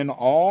 That in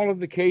all of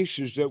the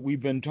cases that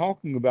we've been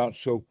talking about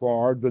so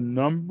far, the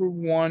number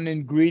one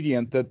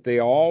ingredient that they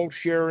all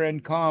share in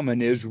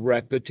common is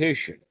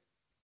repetition.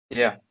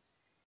 Yeah.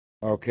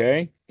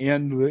 Okay.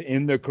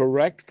 In the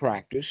correct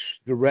practice,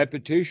 the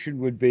repetition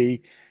would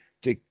be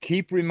to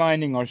keep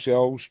reminding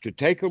ourselves to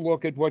take a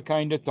look at what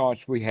kind of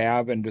thoughts we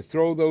have and to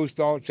throw those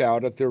thoughts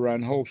out if they're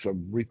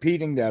unwholesome,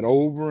 repeating that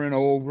over and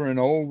over and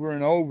over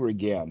and over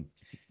again.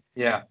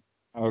 Yeah.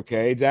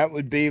 Okay, that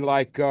would be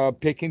like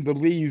picking the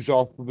leaves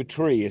off of a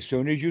tree. As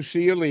soon as you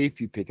see a leaf,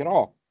 you pick it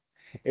off.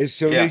 As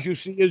soon Yeah. as you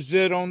see a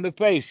zit on the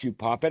face, you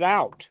pop it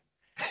out.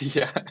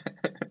 Yeah.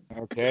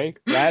 Okay,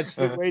 that's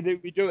the Uh, way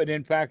that we do it.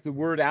 In fact, the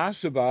word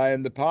asava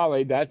in the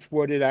Pali, that's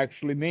what it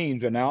actually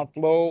means: an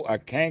outflow, a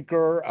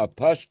canker, a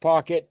pus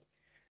pocket.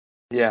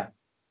 yeah.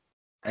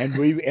 And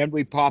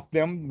we pop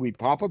them. We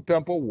pop a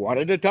pimple one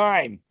at a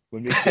time.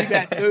 When we see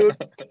that dude,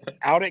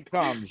 out it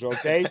comes.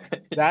 Okay,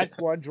 that's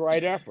one's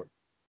right effort.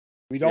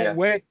 We don't Yeah.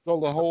 wait till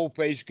the whole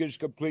face gets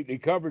completely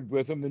covered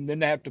with them and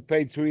then have to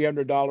pay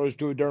 $300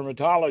 to a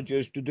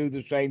dermatologist to do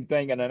the same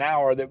thing in an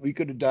hour that we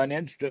could have done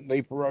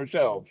instantly for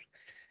ourselves.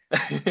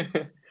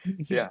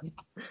 Yeah.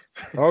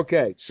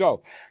 Okay,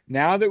 so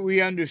now that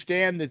we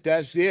understand that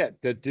that's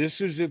it, that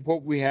this is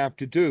what we have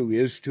to do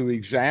is to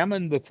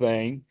examine the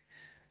thing,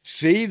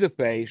 see the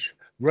face,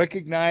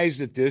 recognize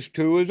that this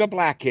too is a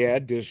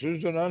blackhead, this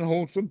is an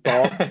unwholesome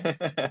thought,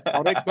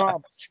 out it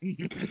comes.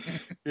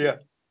 Yeah.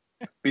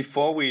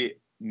 Before we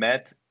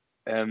met,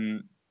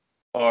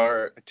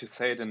 or to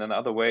say it in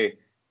another way,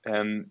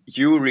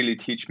 you really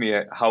teach me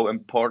how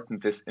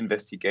important this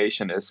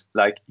investigation is,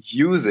 like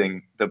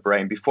using the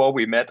brain. Before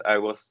we met, I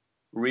was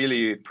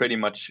really pretty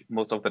much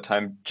most of the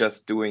time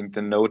just doing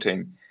the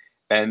noting.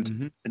 And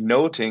Mhm,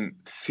 noting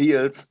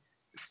feels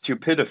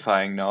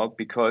stupidifying now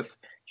because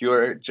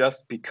you're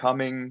just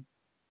becoming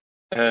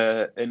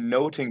a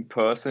noting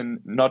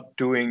person,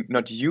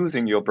 not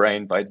using your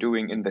brain by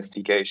doing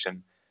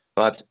investigation.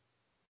 But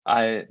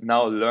I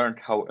now learned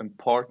how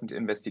important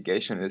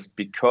investigation is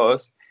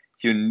because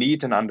you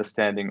need an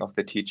understanding of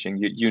the teaching.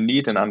 You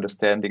need an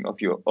understanding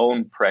of your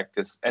own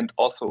practice, and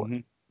also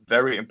mhm,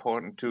 very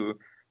important to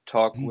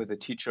talk mhm, with a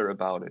teacher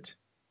about it.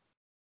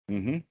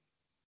 mhm.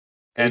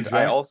 And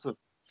I Exactly. also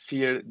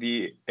feel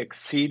the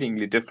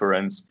exceedingly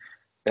difference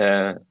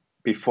uh,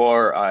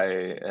 before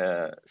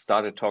I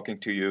started talking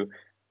to you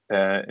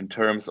in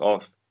terms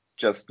of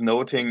just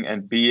noting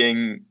and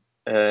being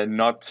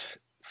not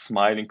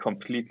smiling,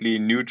 completely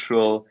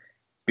neutral,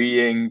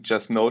 being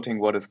just noting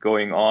what is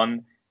going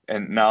on,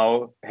 and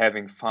now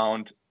having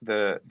found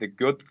the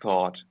good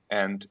thought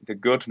and the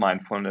good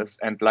mindfulness.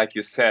 And like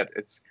you said,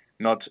 it's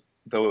not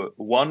the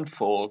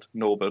one-fold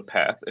noble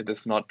path. It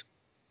is not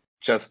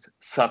just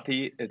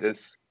sati, it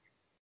is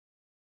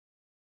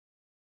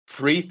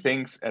three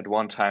things at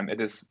one time.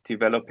 It is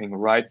developing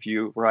right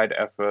view, right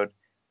effort,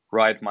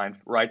 right mind,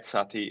 right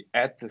sati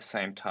at the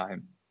same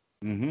time.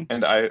 Hmm.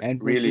 And I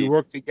And when we really,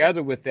 work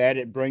together with that,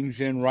 it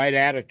brings in right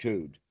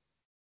attitude.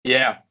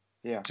 yeah,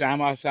 yeah,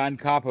 Sama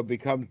Sankappa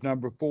becomes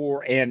number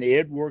four, and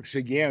it works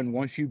again.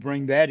 Once you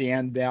bring that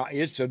in, now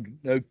it's a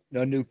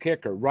new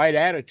kicker. Right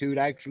attitude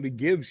actually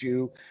gives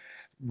you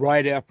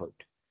right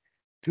effort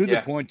to the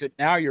yeah, point that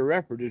now your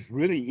effort is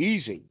really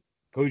easy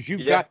because you've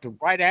yeah, got the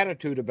right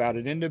attitude about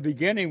it. In the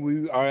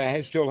beginning,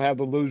 still have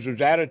the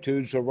loser's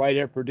attitude, so right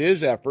effort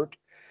is effort.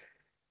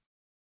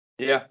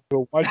 yeah,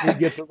 But once we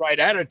get the right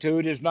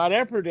attitude, it's not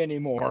effort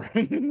anymore.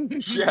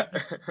 yeah,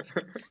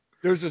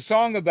 There's a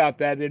song about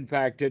that. In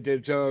fact,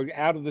 it's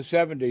out of the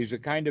 '70s, a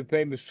kind of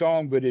famous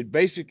song. But it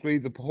basically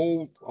the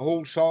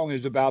whole song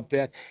is about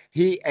that.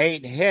 He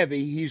ain't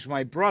heavy. He's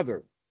my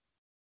brother.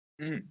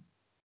 mm,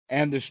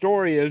 And the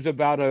story is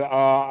about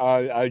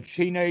a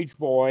teenage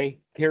boy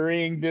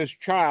carrying this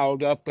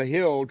child up a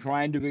hill,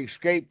 trying to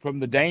escape from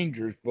the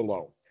dangers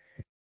below.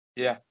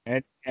 yeah,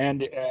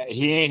 And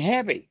he ain't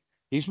heavy.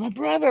 He's my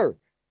brother.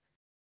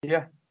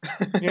 yeah,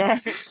 Yeah.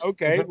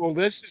 Okay. Well,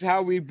 this is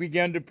how we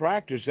begin to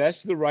practice.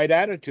 That's the right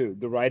attitude.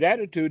 The right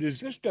attitude is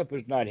this stuff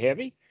is not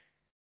heavy.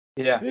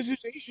 yeah, This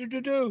is easier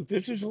to do.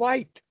 This is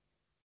light.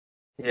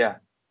 yeah,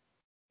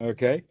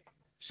 Okay.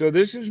 So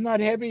this is not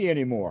heavy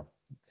anymore.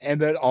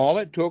 And that all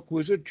it took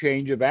was a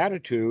change of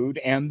attitude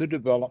and the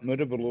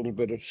development of a little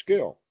bit of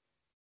skill.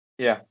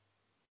 yeah,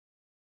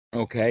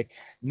 Okay.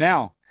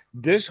 Now,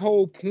 this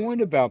whole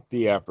point about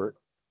the effort,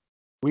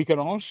 we can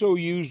also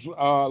use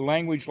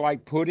language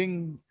like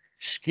putting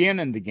skin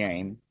in the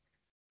game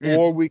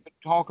Or we could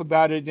talk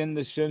about it in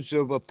the sense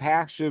of a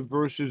passive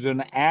versus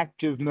an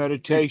active Mm.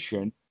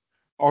 meditation.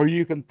 Or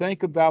you can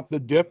think about the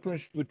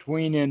difference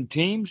between in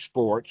team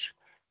sports,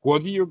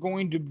 whether you're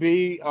going to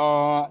be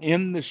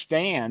in the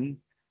stand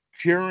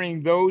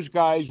cheering those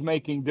guys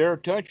making their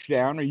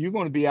touchdown, or you're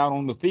going to be out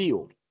on the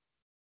field.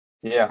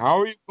 Yeah. How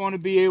are you going to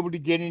be able to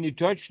get any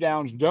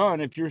touchdowns done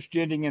if you're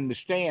standing in the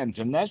stands?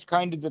 And that's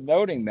kind of the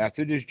noting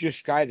method, is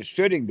just kind of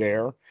sitting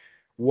there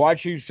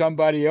watching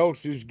somebody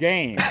else's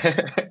game.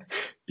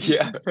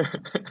 Yeah.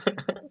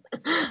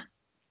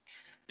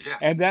 Yeah.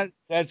 And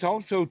that's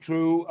also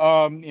true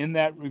in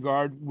that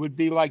regard, would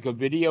be like a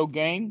video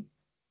game,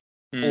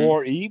 Mm.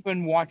 or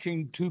even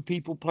watching two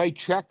people play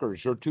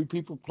checkers or two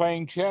people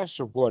playing chess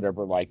or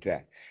whatever like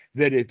that.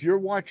 That if you're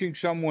watching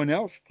someone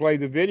else play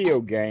the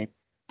video game,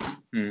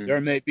 Mm.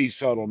 there may be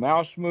subtle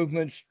mouse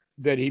movements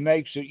that he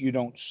makes that you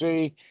don't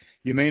see.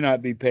 You may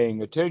not be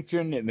paying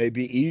attention. It may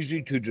be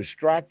easy to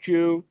distract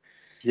you.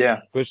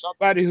 Yeah. But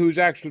somebody who's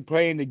actually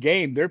playing the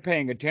game, they're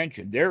paying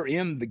attention. They're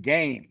in the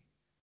game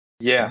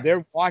and Yeah.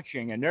 they're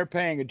watching and they're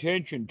paying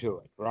attention to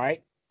it,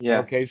 right? Yeah.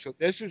 Okay, so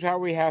this is how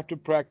we have to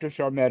practice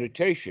our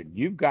meditation.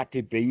 You've got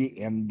to be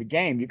in the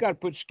game. You got to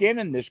put skin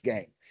in this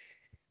game.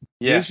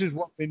 Yeah. This is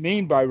what we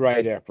mean by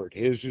right effort,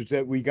 is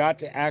that we got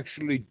to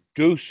actually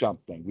do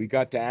something. We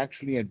got to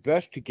actually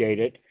investigate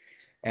it,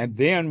 and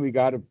then we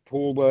got to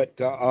pull that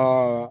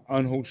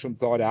unwholesome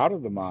thought out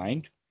of the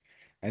mind.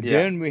 And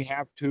Yeah. then we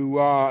have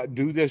to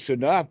do this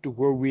enough to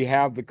where we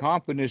have the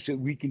confidence that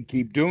we can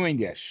keep doing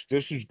this.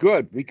 This is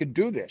good. We can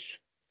do this.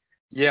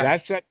 Yeah.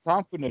 That's that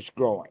confidence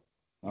growing.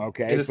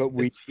 Okay. It is, But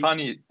we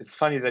need, it's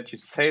funny that you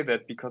say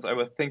that, because I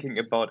was thinking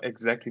about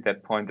exactly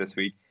that point this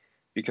week.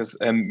 Because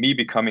me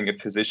becoming a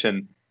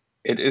physician,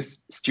 it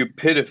is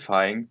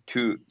stupidifying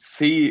to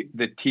see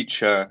the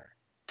teacher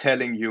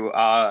telling you,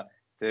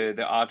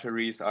 the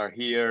arteries are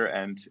here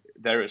and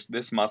there is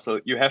this muscle.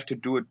 You have to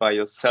do it by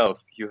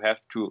yourself. You have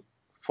to,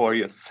 for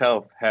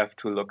yourself, have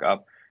to look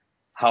up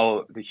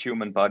how the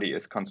human body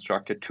is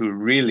constructed to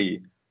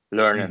really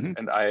learn it. Mhm.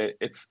 And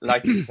it's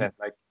like you said,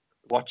 like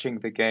watching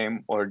the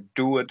game, or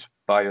do it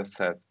by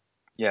yourself.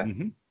 Yeah,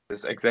 Mhm.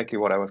 that's exactly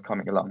what I was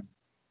coming along.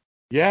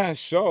 Yeah,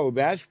 so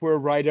that's where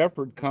right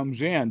effort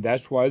comes in.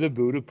 That's why the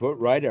Buddha put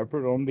right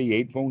effort on the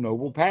Eightfold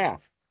Noble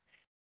Path.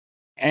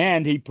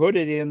 And he put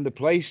it in the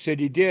place that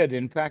he did.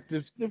 In fact,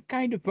 the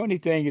kind of funny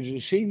thing is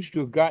it seems to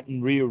have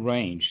gotten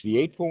rearranged. The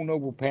Eightfold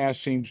Noble Path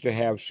seems to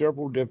have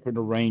several different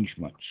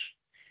arrangements.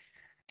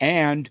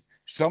 And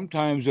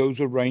sometimes those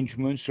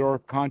arrangements are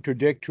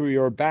contradictory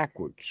or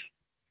backwards.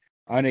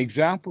 An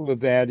example of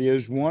that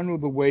is one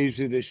of the ways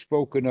that it's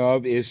spoken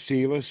of is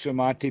Sila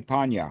Samati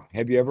Panya.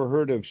 Have you ever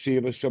heard of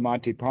Sila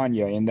Samati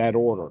Panya in that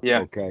order?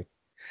 Yeah, Okay.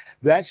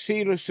 That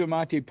Sila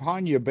Samati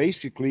Panya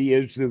basically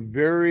is the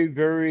very,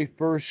 very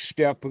first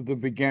step of the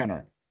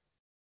beginner.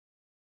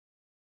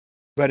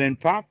 But in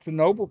fact, the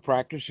noble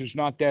practice is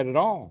not that at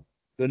all.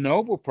 The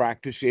noble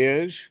practice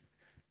is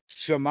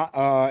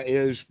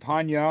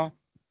Panya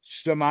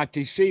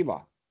Samati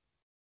Sila.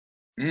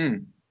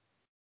 mm.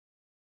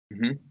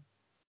 Hmm.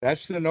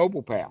 That's the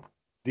noble path.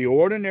 The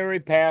ordinary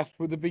path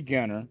for the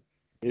beginner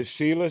is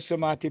Sila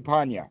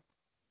Samatipanya.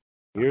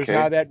 Here's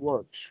how Okay. that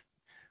works.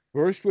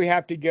 First, we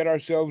have to get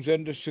ourselves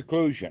into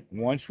seclusion.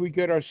 Once we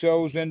get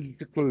ourselves into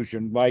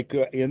seclusion, like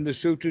in the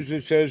sutras,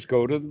 it says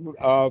go to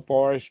the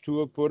forest,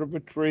 to a foot of a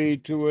tree,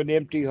 to an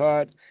empty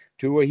hut,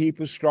 to a heap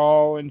of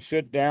straw, and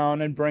sit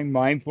down and bring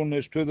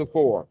mindfulness to the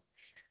fore.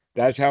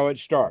 That's how it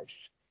starts.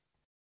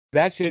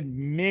 That's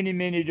in many,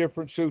 many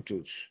different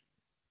sutras.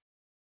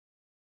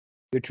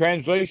 The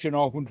translation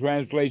often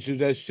translates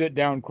it as sit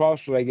down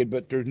cross-legged,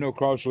 but there's no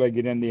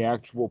cross-legged in the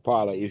actual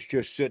Pali. It's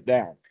just sit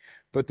down.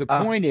 But the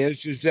Ah, point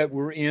is that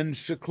we're in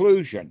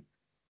seclusion.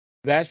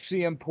 That's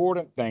the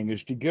important thing,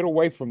 is to get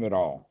away from it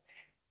all.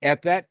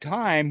 At that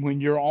time,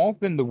 when you're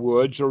off in the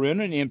woods or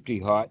in an empty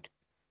hut,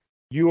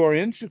 you are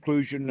in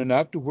seclusion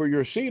enough to where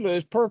your sila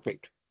is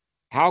perfect.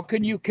 How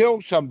can you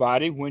kill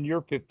somebody when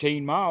you're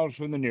 15 miles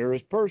from the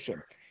nearest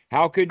person?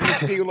 How could you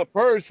steal a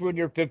purse when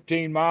you're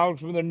 15 miles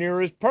from the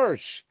nearest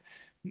purse?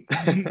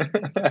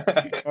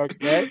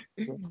 Okay.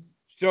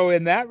 So,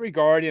 in that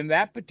regard, in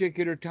that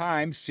particular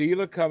time,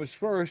 Sila comes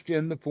first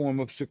in the form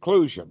of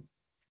seclusion.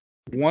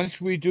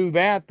 Once we do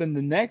that, then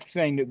the next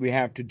thing that we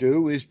have to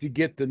do is to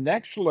get the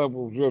next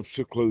levels of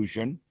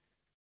seclusion,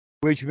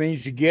 which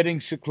means getting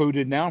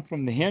secluded now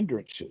from the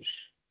hindrances.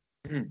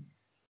 Mm.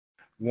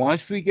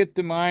 Once we get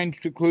the mind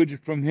secluded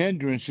from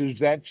hindrances,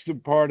 that's the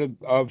part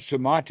of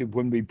samadhi,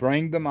 when we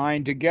bring the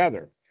mind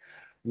together.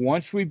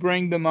 Once we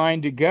bring the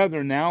mind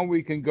together, now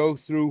we can go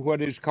through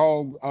what is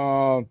called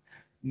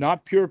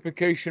not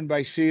purification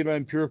by sila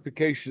and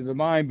purification of the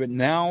mind, but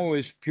now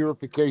is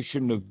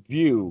purification of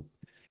view,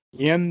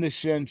 in the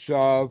sense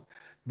of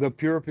the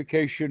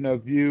purification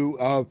of view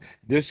of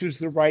this is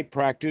the right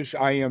practice.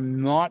 I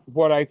am not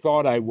what I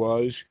thought I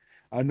was.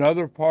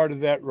 Another part of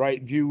that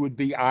right view would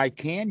be I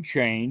can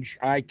change.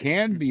 I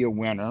can be a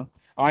winner.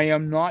 I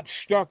am not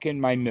stuck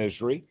in my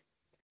misery.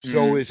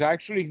 So Mm. it's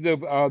actually the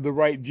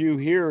right view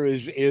here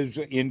is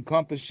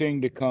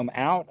encompassing to come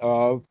out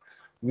of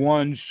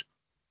one's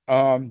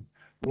um,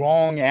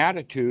 wrong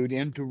attitude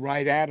into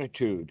right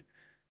attitude,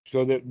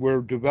 so that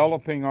we're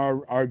developing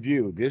our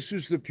view. This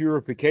is the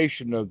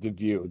purification of the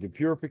view. The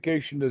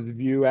purification of the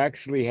view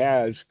actually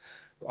has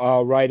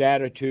right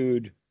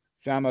attitude,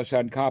 sama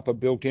sankappa,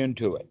 built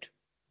into it.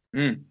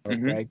 Mm.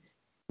 Mm-hmm. Okay.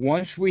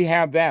 Once we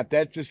have that,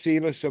 that's the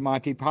sila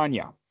samadhi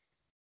panya.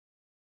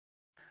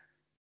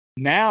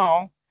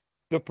 Now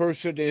the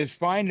person is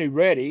finally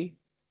ready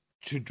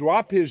to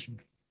drop his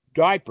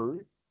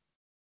diaper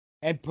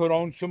and put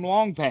on some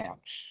long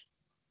pants.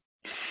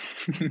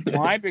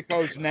 Why?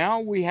 Because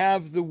now we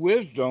have the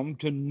wisdom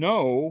to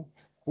know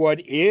what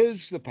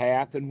is the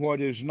path and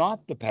what is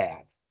not the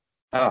path.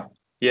 Ah,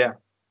 yeah.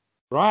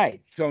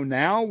 Right. So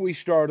now we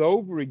start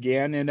over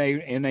again in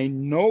a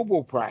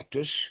noble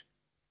practice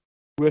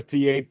with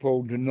the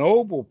Eightfold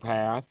Noble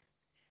Path,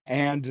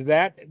 and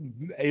that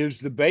is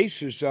the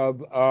basis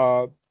of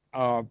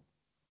uh,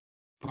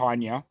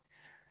 Panya.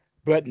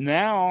 But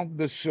now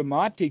the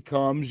samadhi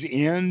comes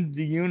in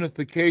the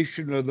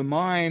unification of the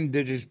mind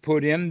that is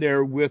put in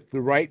there with the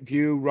right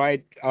view,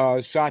 right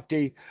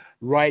sati,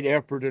 right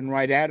effort, and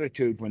right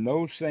attitude. When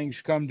those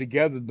things come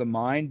together, the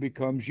mind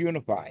becomes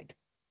unified.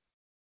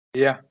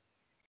 Yeah.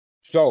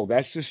 So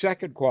that's the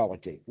second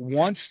quality.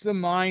 Once the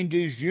mind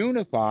is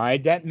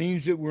unified, that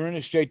means that we're in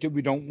a state that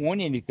we don't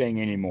want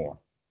anything anymore,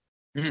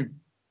 Mm.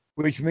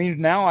 which means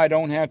now I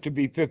don't have to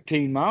be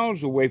 15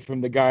 miles away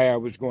from the guy I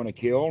was going to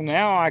kill.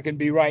 Now I can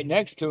be right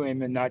next to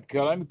him and not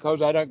kill him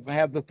because I don't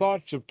have the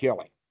thoughts of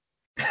killing.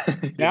 Yeah.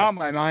 Now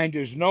my mind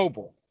is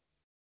noble.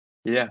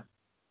 Yeah.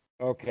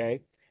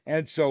 Okay.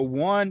 And so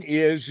one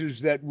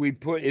is that we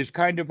put is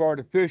kind of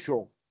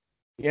artificial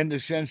in the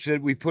sense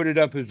that we put it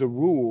up as a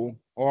rule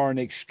or an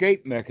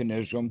escape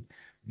mechanism.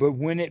 But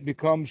when it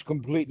becomes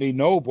completely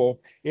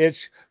noble,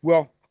 it's,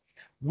 well,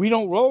 we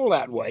don't roll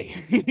that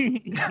way.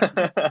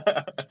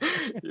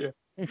 Yeah.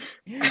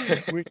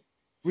 we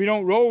we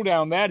don't roll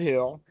down that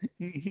hill.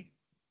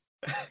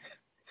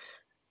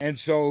 And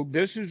so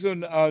this is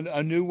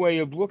a new way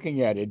of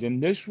looking at it. In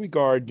this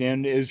regard,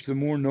 then, is the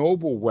more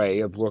noble way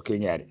of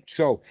looking at it.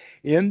 So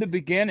in the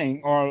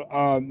beginning,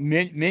 or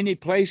many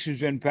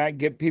places, in fact,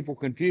 get people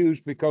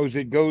confused because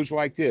it goes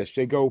like this.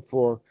 They go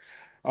for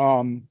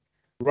um,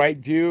 right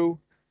view,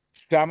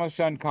 sama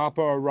sankappa,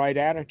 or right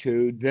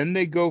attitude. Then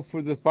they go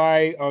for the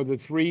five or the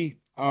three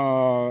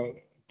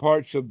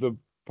parts of the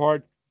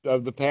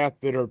path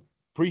that are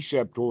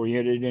precept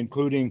oriented,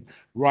 including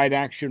right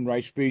action,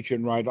 right speech,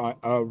 and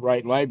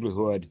right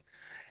livelihood.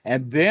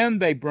 And then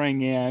they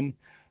bring in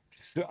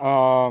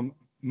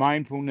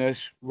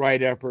mindfulness,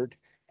 right effort,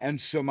 and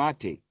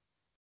samadhi.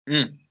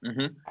 Mm.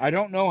 Mm-hmm. I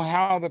don't know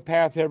how the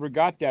path ever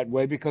got that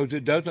way because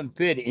it doesn't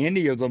fit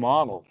any of the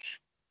models.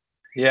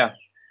 Yeah.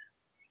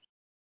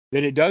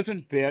 That it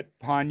doesn't fit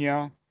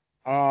Panya,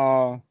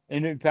 and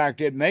in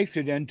fact, it makes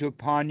it into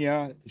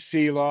Panya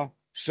Sila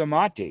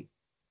Samadhi,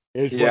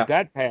 is what Yeah.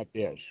 that path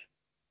is.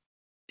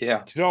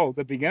 Yeah. So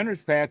the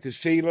beginner's path is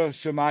Sila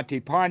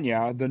Samadhi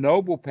Panya. The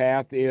noble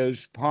path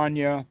is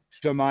Panya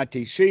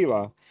Samadhi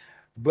Sila,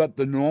 but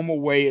the normal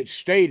way it's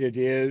stated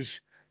is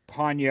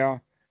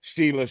Panya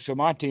Sila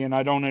Samadhi, and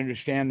I don't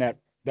understand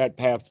that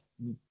path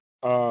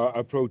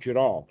approach at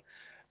all.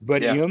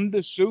 But Yeah. in the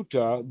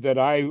sutta that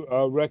I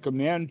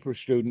recommend for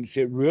students,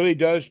 it really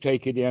does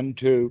take it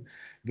into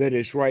that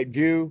it's right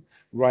view,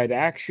 right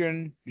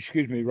action,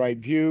 excuse me, right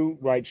view,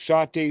 right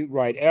sati,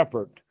 right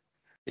effort,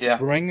 Yeah.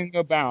 bringing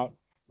about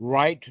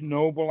right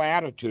noble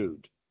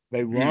attitude.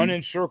 They run Mm.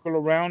 and circle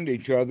around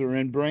each other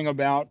and bring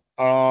about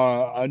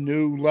a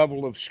new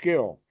level of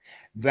skill.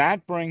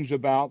 That brings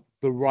about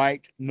the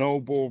right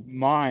noble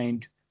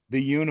mind,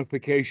 the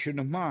unification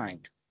of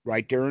mind.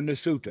 Right there in the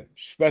sutta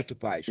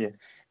specifies Yeah. it.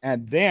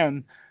 And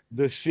then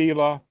the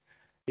sila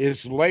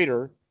is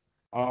later,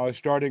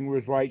 starting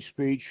with right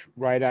speech,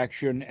 right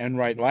action, and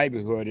right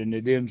livelihood, and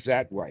it ends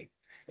that way.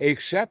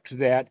 Except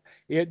that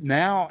it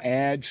now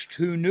adds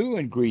two new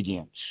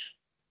ingredients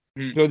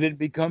Mm. so that it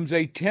becomes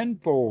a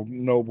tenfold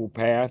noble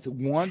path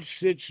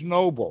once it's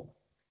noble.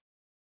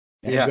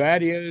 And Yeah.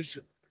 that is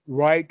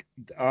right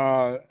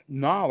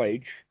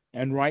knowledge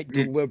and right Mm.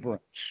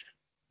 deliverance.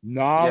 Yeah.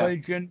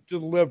 Knowledge and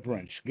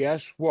deliverance.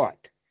 Guess what?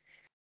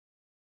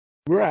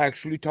 We're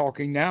actually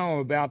talking now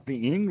about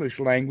the English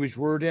language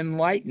word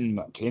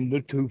enlightenment in the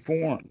two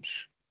forms.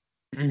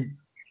 Mm.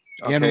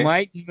 Okay.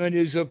 Enlightenment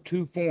is of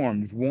two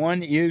forms.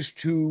 One is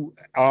to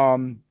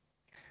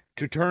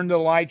turn the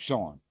lights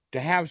on, to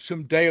have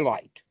some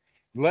daylight.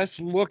 Let's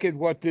look at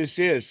what this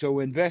is. So,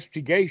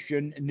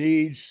 investigation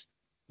needs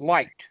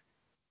light.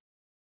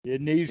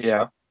 It needs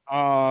Yeah.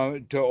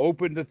 to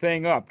open the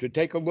thing up, to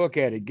take a look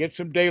at it, get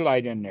some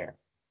daylight in there.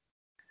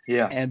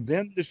 Yeah. And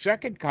then the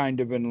second kind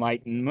of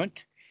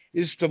enlightenment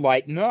is to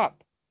lighten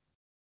up.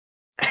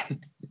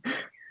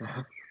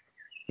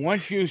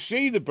 Once you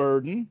see the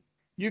burden,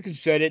 you can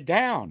set it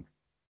down.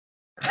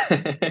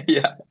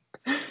 Yeah.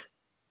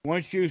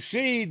 Once you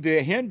see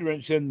the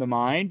hindrance in the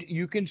mind,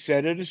 you can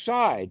set it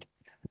aside.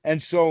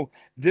 And so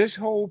this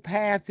whole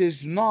path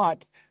is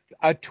not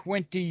a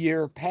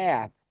 20-year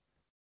path.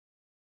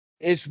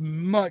 It's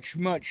much,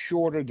 much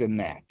shorter than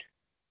that.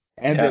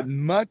 And Yeah. that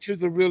much of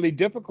the really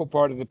difficult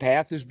part of the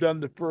path is done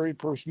the very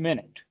first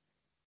minute.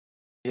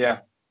 Yeah.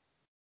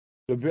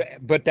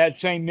 But that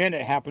same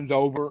minute happens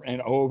over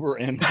and over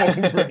and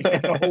over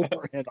and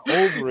over and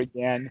over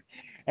again.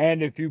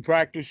 And if you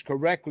practice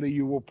correctly,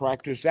 you will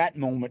practice that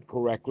moment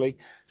correctly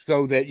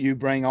so that you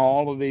bring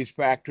all of these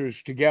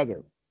factors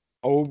together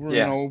over and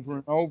Yeah. over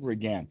and over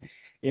again.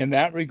 In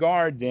that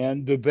regard,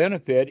 then, the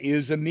benefit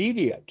is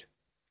immediate.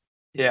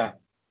 Yeah.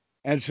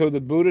 And so the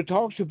Buddha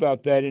talks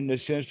about that in the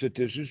sense that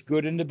this is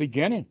good in the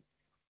beginning,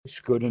 it's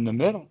good in the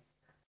middle,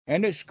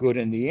 and it's good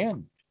in the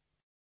end.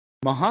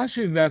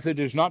 Mahasi method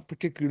is not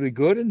particularly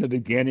good in the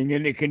beginning,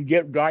 and it can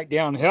get right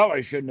down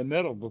hellish in the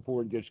middle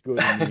before it gets good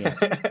in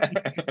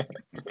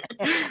the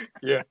end.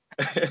 Yeah.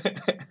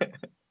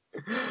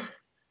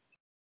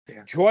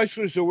 Yeah.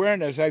 Choiceless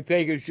awareness, I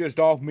think, is just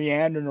off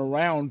meandering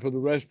around for the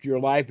rest of your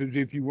life as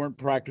if you weren't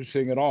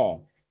practicing at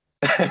all.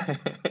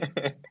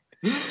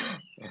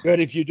 But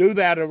if you do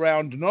that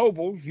around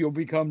nobles, you'll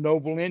become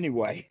noble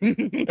anyway.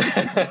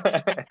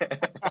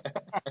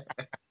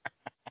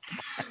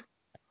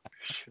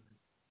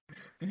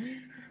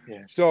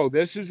 Yeah. So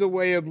this is a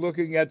way of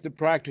looking at the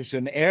practice,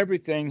 and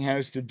everything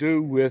has to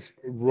do with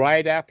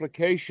right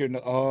application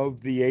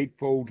of the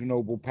Eightfold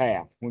Noble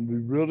Path. When we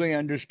really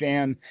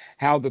understand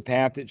how the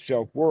path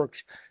itself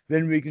works,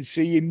 then we can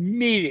see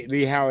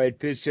immediately how it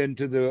fits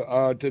into the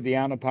to the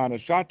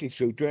Anapanasati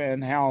Sutta,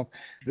 and how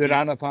that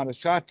Mhm.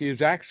 Anapanasati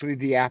is actually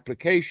the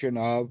application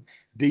of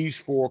these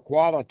four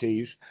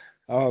qualities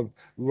of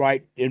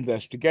right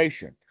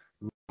investigation.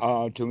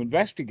 To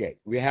investigate.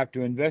 We have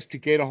to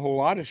investigate a whole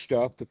lot of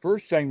stuff. The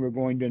first thing we're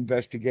going to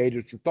investigate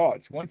is the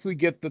thoughts. Once we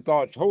get the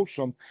thoughts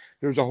wholesome,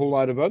 there's a whole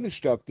lot of other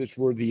stuff that's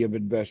worthy of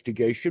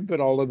investigation,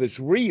 but all of it's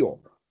real.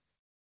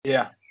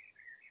 Yeah.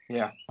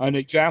 Yeah. An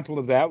example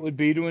of that would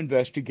be to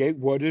investigate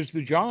what is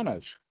the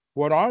jhanas?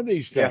 What are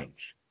these Yeah.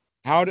 things?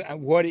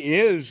 What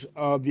is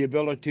the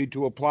ability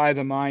to apply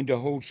the mind to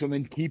wholesome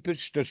and keep it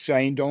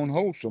sustained on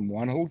wholesome?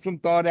 One wholesome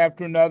thought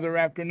after another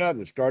after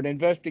another. Start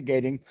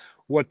investigating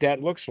what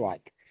that looks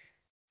like.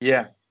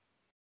 Yeah.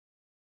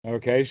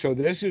 Okay, so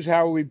this is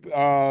how we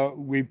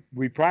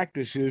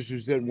practice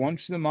is that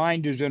once the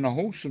mind is in a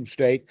wholesome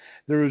state,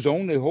 there is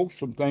only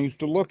wholesome things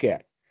to look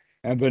at.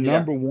 And the Yeah.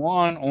 number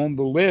one on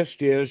the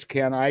list is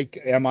am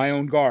I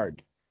on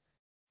guard?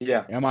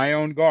 Yeah. Am I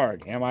on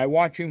guard? Am I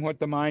watching what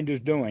the mind is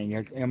doing?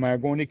 Am I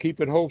going to keep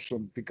it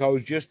wholesome?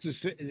 Because just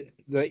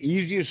the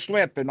easiest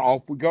slip and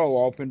off we go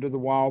off into the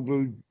wild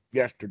blue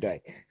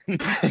yesterday.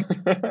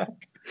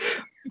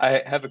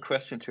 I have a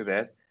question to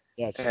that.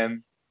 Yes.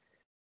 Um,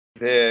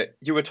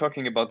 you were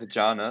talking about the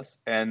jhanas,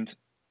 and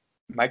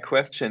my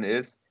question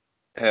is,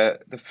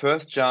 the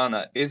first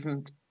jhana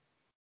isn't.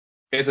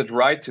 Is it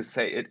right to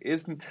say it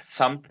isn't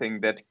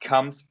something that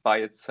comes by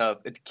itself?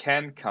 It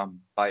can come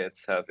by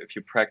itself if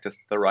you practice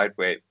the right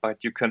way,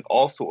 but you can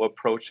also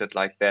approach it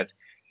like that.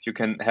 You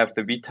can have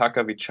the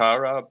Vitaka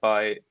Vichara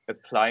by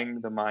applying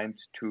the mind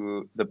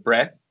to the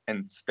breath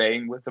and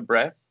staying with the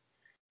breath.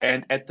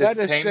 And at the Let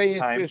us same say it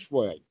time, this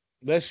way.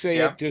 Let's say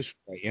yeah, it this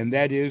way, and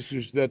that is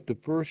that the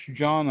first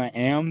jhana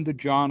and the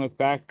jhana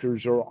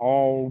factors are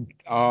all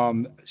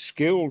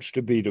skills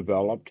to be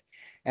developed,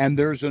 and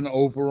there's an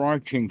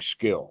overarching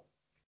skill,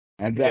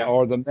 and that yeah,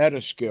 or the meta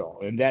skill,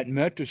 and that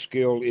meta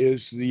skill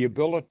is the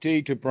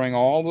ability to bring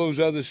all those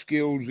other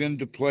skills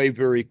into play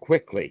very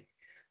quickly,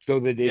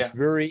 so that it's yeah,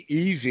 very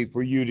easy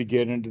for you to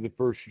get into the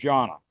first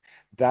jhana.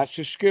 That's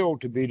a skill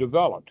to be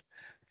developed.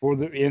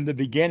 In the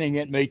beginning,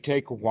 it may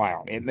take a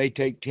while. It may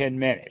take 10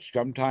 minutes.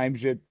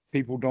 Sometimes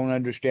people don't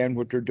understand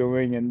what they're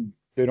doing and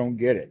they don't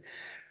get it.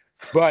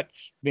 But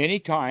many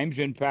times,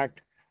 in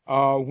fact,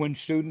 when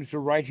students are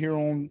right here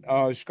on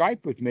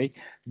Skype with me,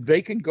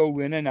 they can go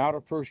in and out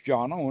of first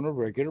jhana on a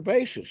regular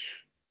basis.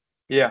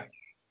 yeah,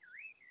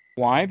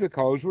 Why?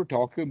 Because we're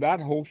talking about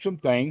wholesome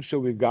things. So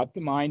we've got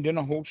the mind in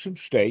a wholesome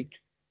state.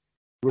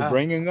 We're ah,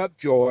 bringing up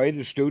joy.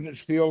 The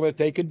students feel that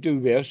they can do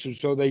this. And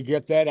so they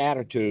get that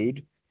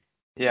attitude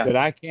yeah, that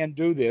I can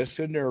do this.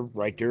 And they're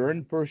right there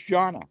in first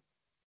jhana.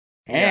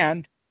 yeah,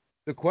 And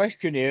the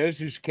question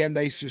is can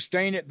they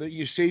sustain it? But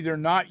you see, they're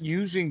not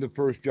using the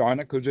first jhana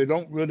because they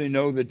don't really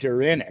know that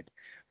they're in it.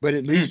 But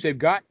at least mm, they've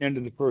gotten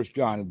into the first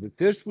jhana. But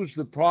this was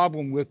the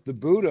problem with the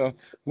Buddha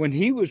when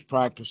he was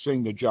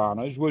practicing the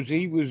jhanas, was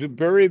he was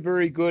very,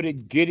 very good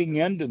at getting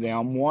into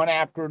them one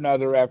after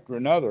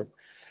another.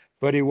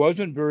 But he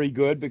wasn't very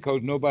good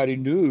because nobody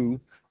knew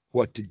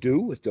what to do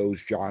with those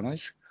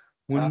jhanas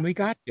when ah, we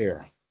got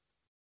there.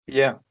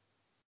 yeah.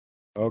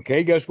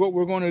 Okay, guess what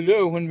we're going to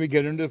do when we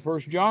get into the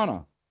first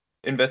jhana?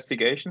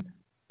 Investigation.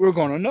 We're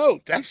going to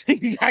note. That's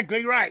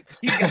exactly right.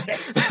 You got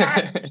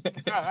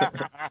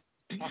it.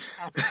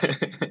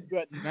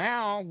 But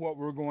now, what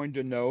we're going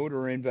to note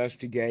or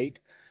investigate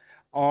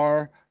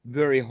are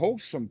very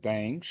wholesome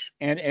things.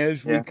 And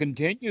as we Yeah,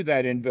 continue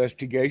that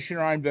investigation,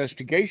 our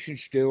investigation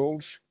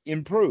skills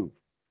improve.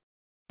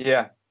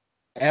 yeah,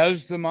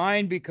 As the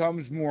mind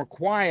becomes more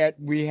quiet,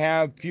 we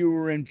have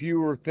fewer and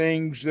fewer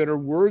things that are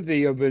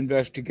worthy of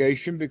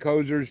investigation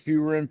because there's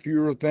fewer and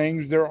fewer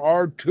things there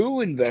are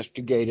to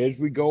investigate. As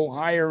we go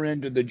higher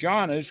into the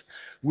jhanas,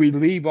 we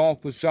leave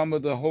off of some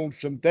of the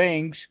wholesome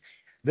things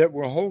that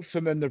were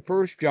wholesome in the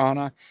first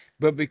jhana,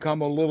 but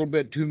become a little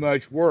bit too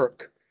much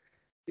work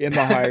in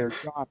the higher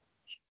jhana.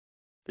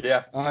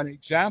 Yeah. An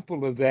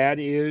example of that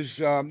is,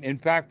 in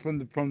fact, from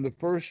the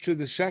first to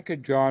the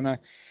second jhana,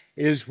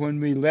 is when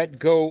we let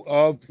go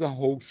of the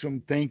wholesome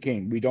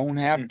thinking. We don't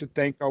have Mm. to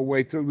think our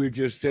way through. We're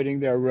just sitting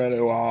there, really,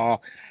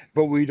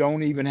 but we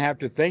don't even have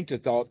to think the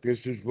thought,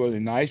 this is really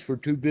nice. We're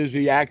too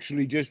busy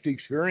actually just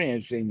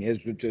experiencing, is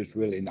it just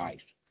really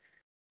nice?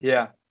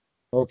 Yeah.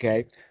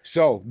 Okay,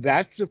 so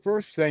that's the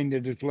first thing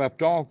that is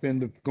left off in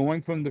the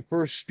going from the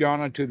first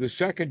jhana to the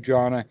second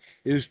jhana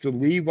is to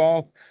leave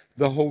off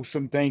the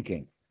wholesome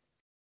thinking.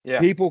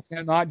 Yeah. People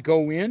cannot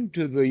go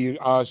into the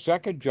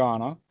second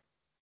jhana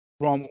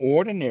from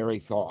ordinary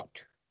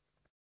thought.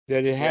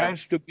 That it Yeah.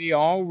 has to be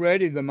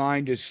already, the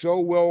mind is so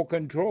well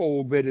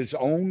controlled that it's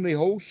only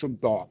wholesome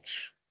thoughts.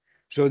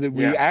 So that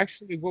we Yeah.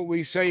 actually, what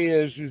we say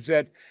is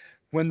that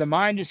when the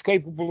mind is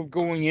capable of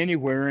going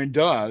anywhere and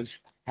does,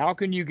 how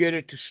can you get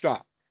it to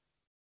stop?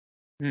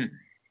 Mm.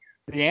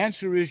 The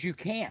answer is you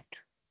can't.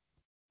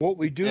 What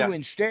we do Yeah.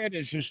 instead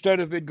is, instead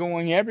of it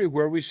going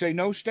everywhere, we say,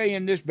 no, stay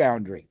in this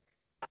boundary.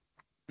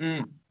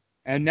 Mm.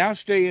 And now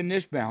stay in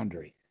this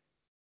boundary.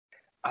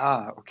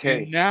 Ah, And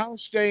okay. now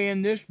stay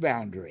in this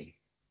boundary.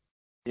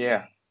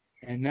 Yeah.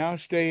 And now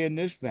stay in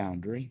this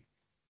boundary.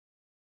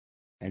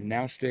 And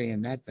now stay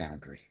in that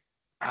boundary.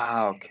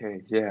 Ah,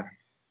 okay. Yeah.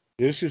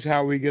 This is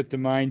how we get the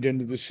mind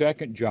into the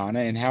second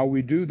jhana. And how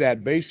we do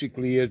that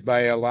basically is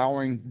by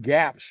allowing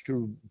gaps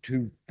to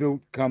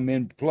come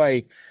into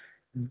play,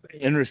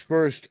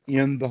 interspersed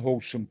in the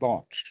wholesome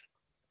thoughts.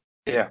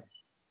 Yeah.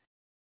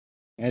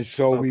 And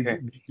so we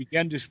Okay.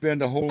 begin to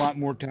spend a whole lot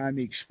more time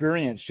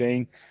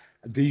experiencing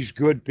these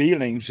good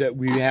feelings that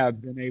we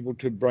have been able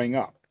to bring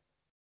up.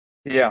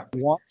 Yeah.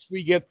 Once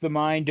we get the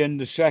mind in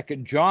the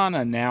second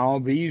jhana, now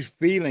these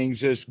feelings,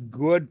 this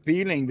good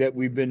feeling that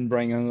we've been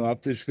bringing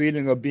up, this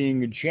feeling of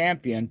being a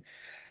champion,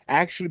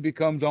 actually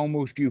becomes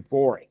almost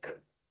euphoric.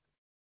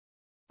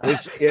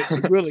 It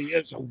really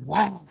is a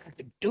wow, I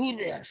can do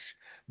this.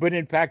 But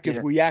in fact, if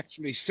Yeah. we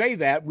actually say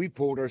that, we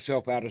pulled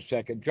ourselves out of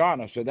second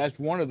jhana. So that's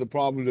one of the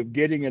problems of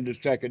getting into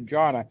second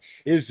jhana,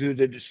 is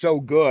that it's so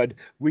good.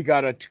 We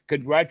got to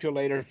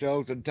congratulate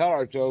ourselves and tell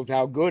ourselves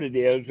how good it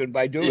is. And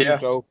by doing Yeah.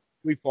 so,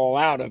 we fall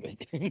out of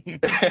it.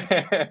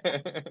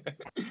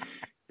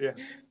 Yeah.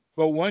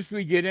 But once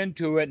we get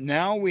into it,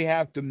 now we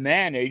have to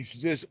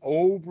manage this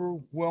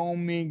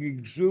overwhelming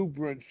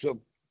exuberance of,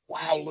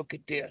 wow, look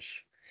at this.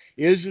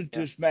 Isn't Yeah.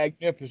 this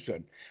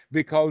magnificent?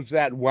 Because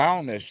that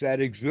wowness,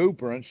 that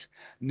exuberance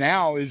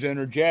now is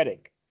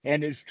energetic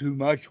and it's too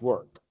much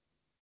work.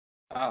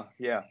 Ah,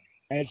 yeah.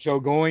 And so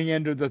going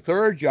into the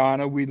third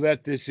jhana, we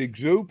let this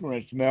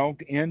exuberance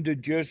melt into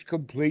just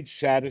complete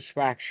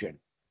satisfaction.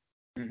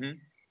 Mm-hmm.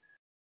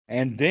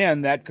 And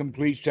then that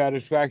complete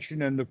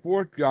satisfaction in the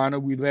fourth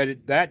jhana, we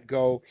let that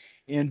go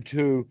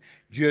into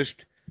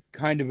just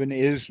kind of an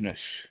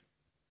isness.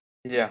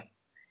 Yeah.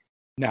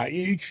 Now,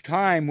 each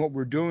time what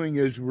we're doing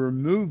is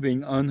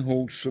removing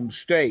unwholesome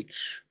states.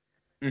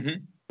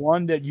 Mm-hmm.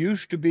 One that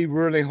used to be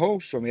really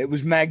wholesome, it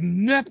was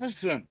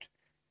magnificent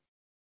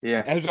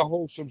Yeah. as a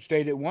wholesome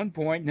state at one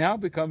point, now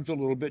becomes a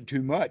little bit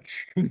too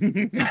much.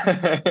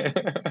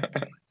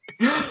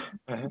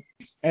 Uh-huh.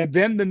 And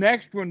then the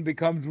next one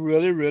becomes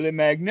really, really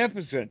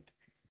magnificent.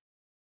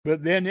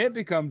 But then it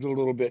becomes a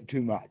little bit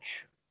too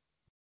much.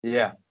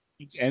 Yeah.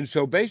 And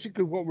so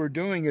basically, what we're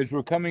doing is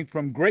we're coming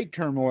from great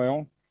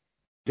turmoil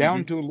down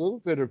Mm-hmm. to a little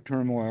bit of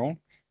turmoil,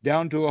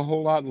 down to a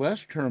whole lot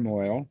less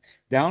turmoil,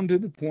 down to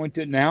the point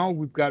that now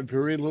we've got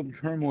very little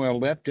turmoil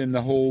left in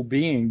the whole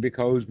being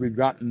because we've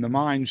gotten the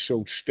mind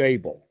so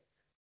stable.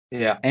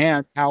 Yeah.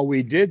 And how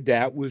we did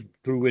that was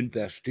through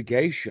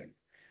investigation.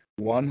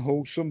 One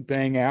wholesome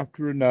thing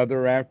after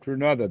another after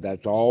another.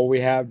 That's all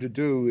we have to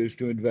do is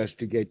to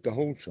investigate the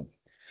wholesome.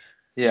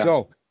 Yeah.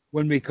 So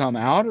when we come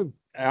out of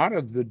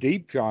the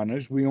deep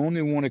jhanas, we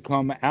only want to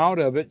come out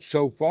of it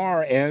so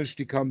far as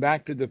to come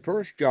back to the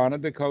first jhana,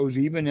 because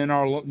even in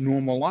our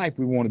normal life,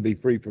 we want to be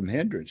free from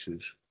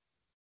hindrances.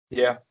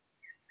 Yeah.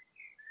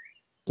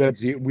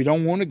 We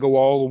don't want to go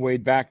all the way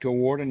back to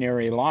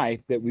ordinary life.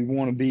 That we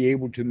want to be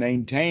able to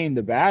maintain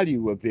the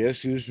value of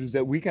this is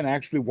that we can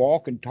actually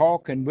walk and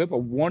talk and live a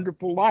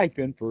wonderful life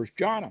in first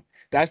jhana.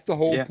 That's the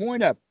whole Yeah.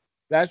 point of it.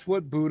 That's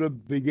what Buddha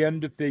began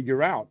to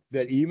figure out,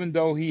 that even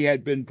though he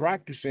had been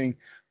practicing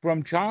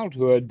from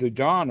childhood the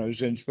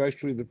jhanas, and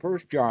especially the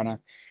first jhana,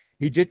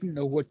 he didn't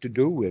know what to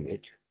do with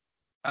it.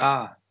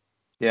 Ah,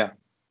 yeah.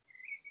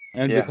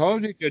 And Yeah.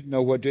 because he didn't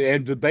know what to,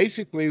 and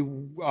basically,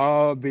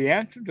 the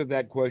answer to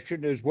that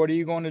question is, what are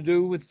you going to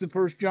do with the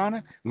first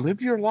jhana?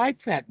 Live your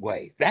life that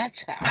way.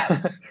 That's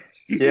how.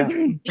 Yeah.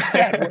 Be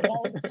that way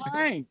all the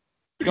time.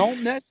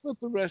 Don't mess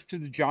with the rest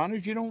of the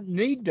jhanas. You don't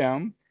need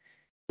them.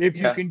 If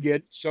you Yeah. can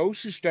get so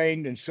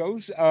sustained and so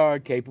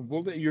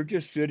capable that you're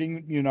just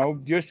sitting,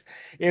 just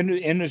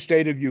in a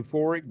state of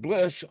euphoric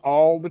bliss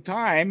all the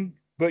time,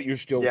 but you're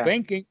still Yeah.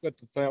 thinking, but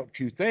the thoughts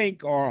you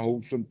think are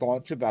wholesome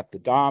thoughts about the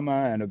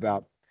Dhamma and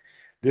about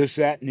this,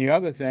 that, and the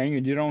other thing,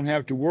 and you don't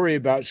have to worry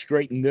about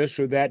straightening this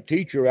or that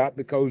teacher out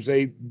because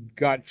they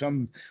got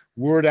some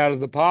word out of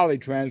the Pali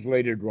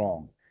translated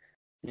wrong.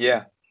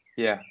 Yeah.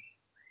 Yeah.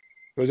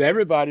 Because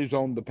everybody's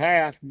on the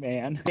path,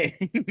 man.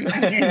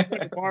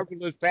 What a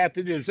marvelous path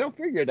it is. They'll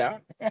figure it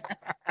out.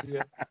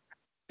 Yeah.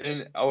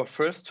 In our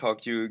first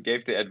talk, you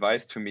gave the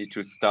advice to me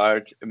to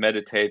start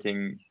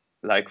meditating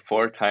like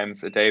 4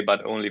 times a day,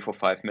 but only for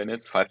 5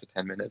 minutes, 5 to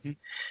 10 minutes.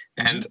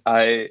 Hmm. And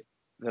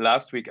the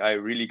last week, I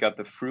really got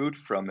the fruit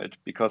from it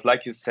because,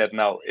 like you said,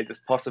 now it is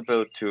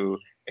possible to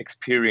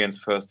experience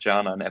first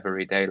jhana in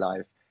everyday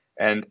life.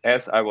 And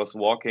as I was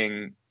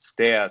walking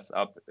stairs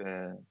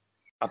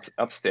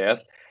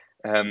upstairs,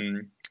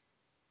 um,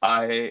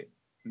 I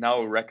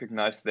now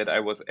recognize that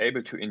I was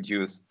able to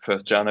induce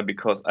first jhana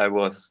because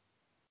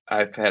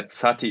I've had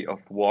sati of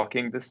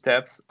walking the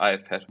steps.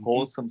 I've had Hmm.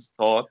 wholesome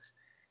thoughts,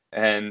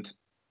 and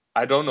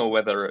I don't know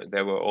whether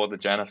there were all the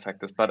jhana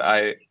factors, but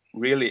I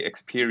really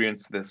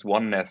experienced this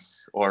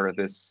oneness or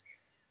this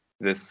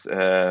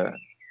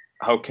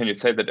how can you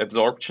say that,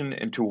 absorption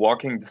into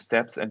walking the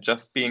steps and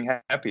just being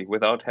happy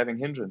without having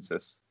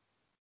hindrances.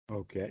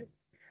 Okay.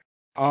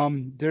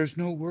 There's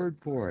no word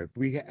for it.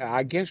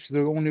 I guess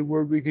the only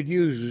word we could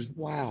use is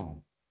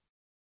wow.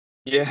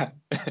 Yeah.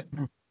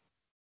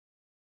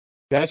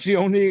 That's the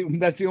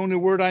only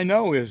word I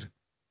know is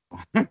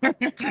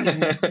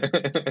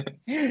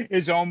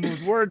it's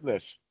almost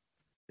wordless.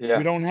 We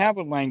Yeah. don't have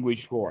a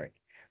language for it.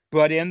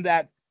 But in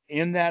that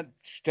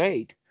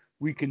state,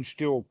 we can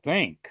still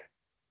think.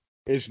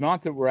 It's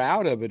not that we're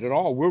out of it at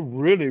all. We're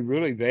really,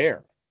 really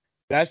there.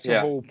 That's the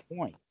Yeah. whole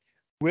point.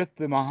 With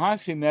the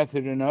Mahasi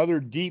method and other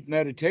deep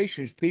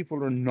meditations,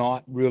 people are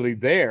not really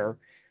there.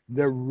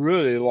 They're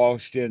really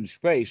lost in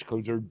space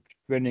because they're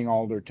spending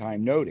all their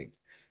time noting.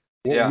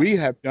 What Yeah. we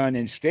have done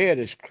instead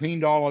is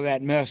cleaned all of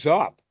that mess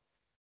up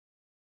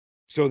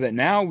so that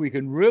now we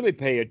can really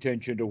pay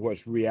attention to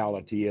what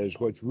reality is,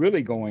 what's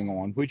really going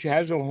on, which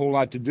has a whole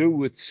lot to do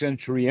with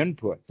sensory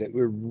input, that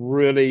we're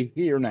really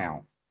here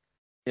now.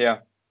 Yeah.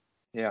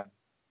 Yeah.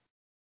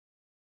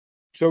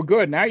 So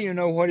good. Now you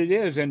know what it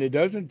is, and it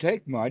doesn't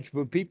take much.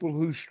 But people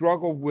who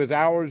struggle with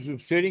hours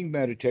of sitting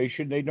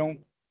meditation, they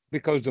don't,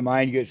 because the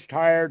mind gets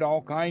tired,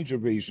 all kinds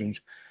of reasons.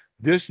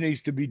 This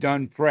needs to be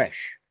done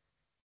fresh.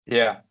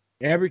 Yeah.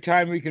 Every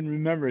time we can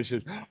remember, it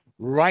says,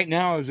 right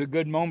now is a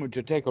good moment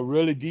to take a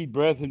really deep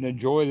breath and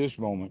enjoy this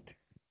moment.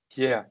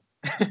 Yeah.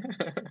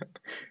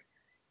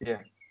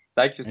 Yeah.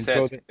 Like you And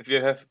so said, that, if you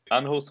have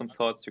unwholesome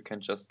thoughts, you can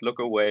just look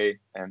away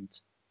and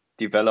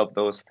develop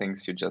those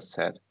things you just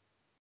said.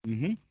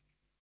 mhm,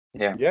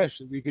 Yeah.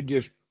 yes, we could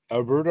just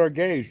avert our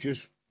gaze,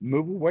 just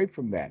move away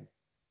from that.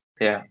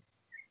 Yeah.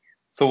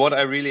 So what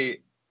I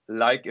really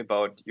like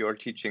about your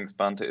teachings,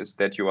 Bante, is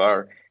that you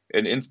are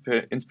an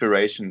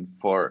inspiration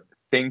for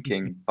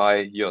thinking by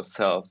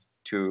yourself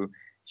to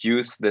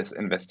use this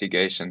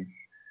investigation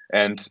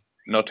and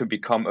not to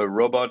become a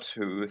robot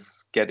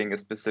who's getting a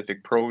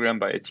specific program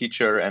by a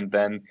teacher and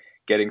then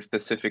getting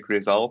specific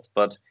results.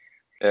 But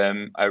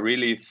I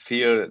really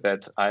feel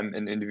that I'm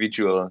an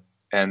individual,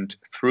 and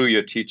through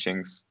your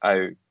teachings,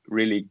 I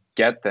really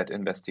get that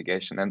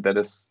investigation, and that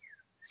is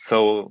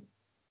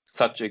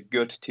such a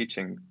good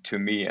teaching to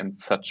me and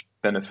such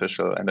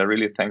beneficial. And I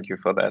really thank you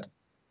for that.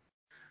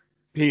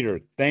 Peter,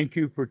 thank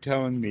you for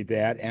telling me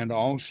that. And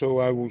also,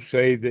 I will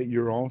say that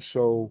you're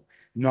also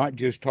not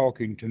just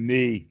talking to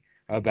me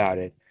about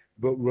it,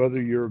 but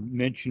rather you're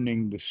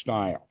mentioning the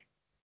style.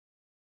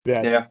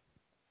 That Yeah.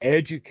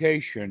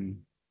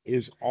 education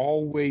is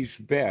always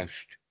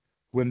best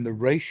when the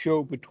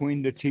ratio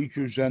between the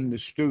teachers and the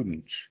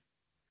students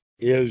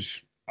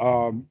is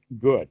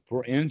good.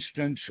 For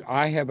instance,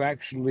 I have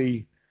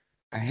actually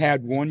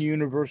had one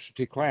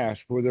university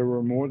class where there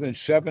were more than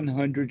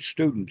 700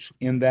 students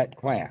in that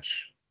class,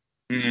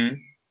 Hmm.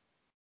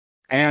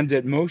 and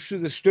that most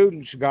of the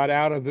students got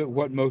out of it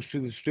what most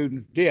of the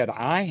students did.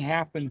 I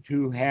happened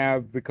to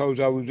have, because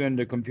I was in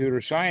the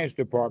computer science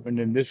department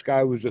and this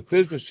guy was a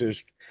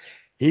physicist,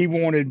 he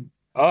wanted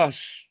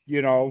us,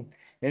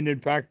 and in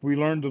fact, we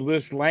learned the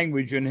Lisp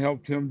language and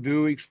helped him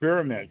do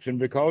experiments. And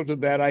because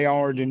of that, I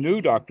already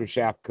knew Dr.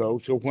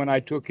 Sapko. So when I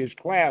took his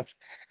class,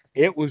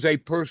 it was a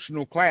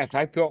personal class.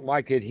 I felt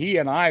like it, he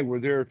and I were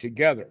there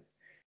together.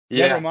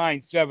 Never Yeah.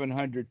 mind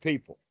 700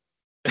 people.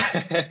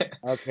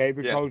 Okay, Yeah.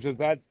 because of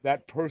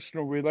that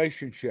personal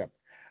relationship.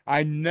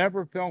 I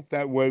never felt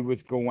that way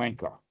with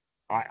Goenka.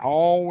 I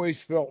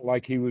always felt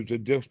like he was a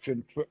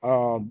distant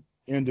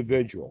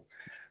individual.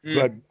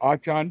 But Mm.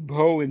 Achan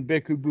Po and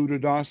Bhikkhu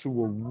Buddhadasa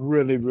were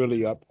really,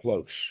 really up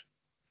close.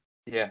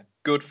 Yeah.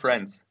 Good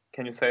friends.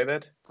 Can you say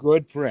that?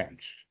 Good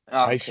friends.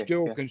 Ah, I okay.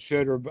 still Yeah.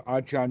 consider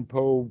Achan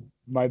Po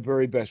my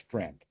very best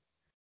friend.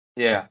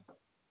 Yeah.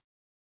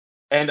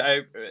 And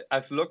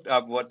I've looked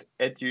up what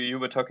you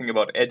were talking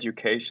about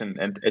education,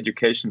 and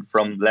education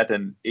from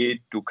Latin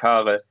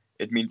educare.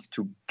 It means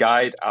to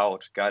guide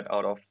out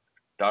of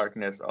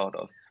darkness, out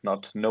of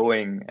not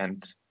knowing,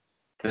 and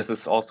this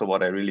is also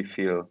what I really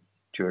feel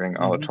during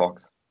our Mhm.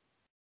 talks.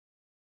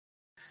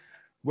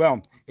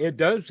 Well, it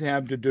does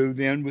have to do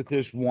then with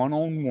this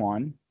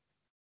one-on-one,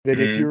 that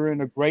if Mm, you're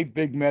in a great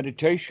big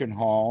meditation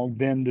hall,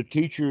 then the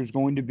teacher is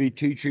going to be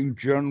teaching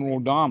general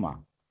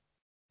Dhamma.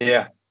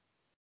 yeah.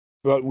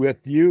 But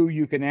with you,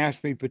 you can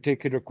ask me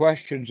particular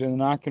questions,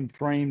 and I can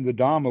frame the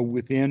Dhamma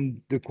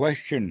within the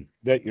question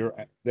that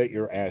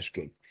you're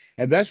asking,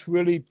 and that's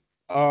really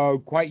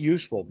quite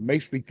useful.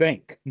 Makes me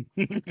think.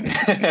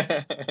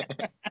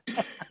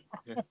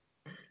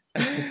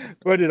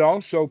 But it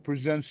also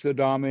presents the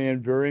Dhamma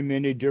in very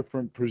many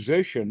different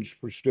positions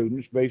for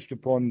students based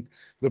upon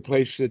the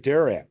place that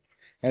they're at.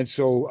 And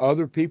so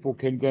other people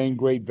can gain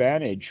great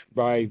advantage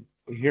by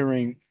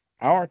hearing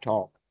our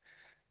talk.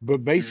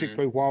 But Mm,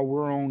 basically, while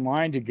we're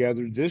online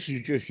together, this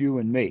is just you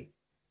and me.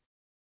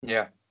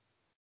 yeah.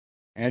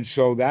 And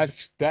so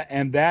that's that,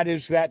 and that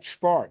is that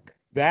spark.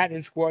 That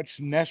is what's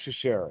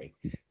necessary.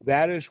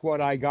 That is what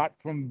I got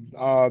from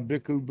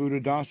Bhikkhu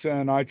Buddhadasa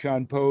and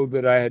Achan Po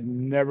that I had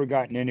never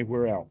gotten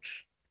anywhere else.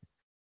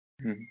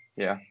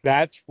 Yeah.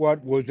 That's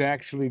what was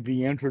actually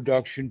the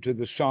introduction to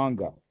the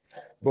Sangha.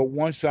 But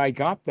once I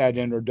got that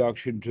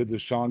introduction to the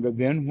Sangha,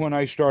 then when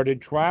I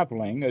started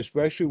traveling,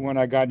 especially when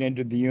I got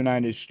into the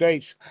United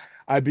States,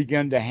 I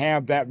began to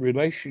have that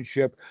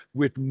relationship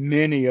with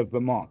many of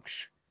the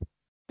monks,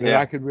 that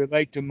I Yeah. could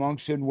relate to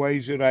monks in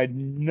ways that I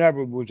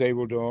never was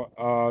able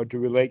to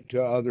relate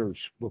to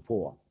others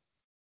before.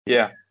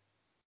 Yeah.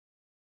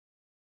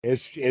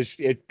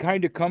 It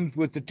kind of comes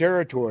with the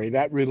territory.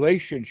 That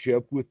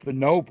relationship with the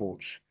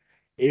nobles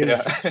is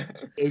Yeah.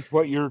 is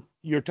what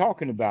you're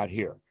talking about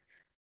here.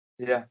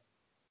 Yeah.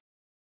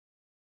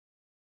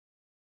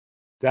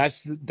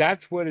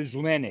 That's what is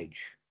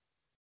lineage,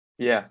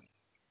 Yeah.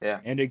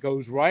 Yeah. and it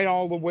goes right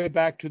all the way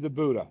back to the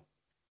Buddha.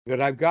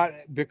 That I've got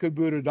Bhikkhu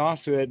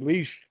Buddhadasa at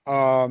least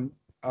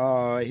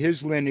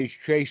his lineage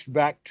traced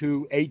back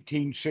to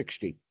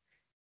 1860.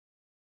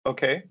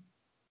 Okay.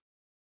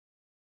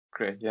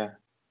 Great. Yeah.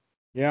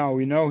 Yeah,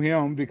 we know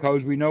him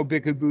because we know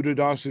Bhikkhu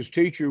Buddhadasa's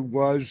teacher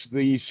was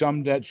the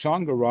Samdet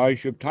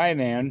Sangharaj of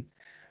Thailand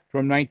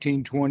from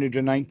 1920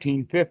 to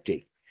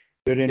 1950.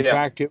 That in Yeah.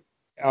 fact,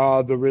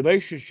 the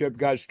relationship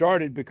got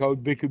started because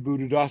Bhikkhu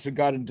Buddhadasa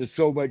got into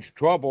so much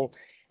trouble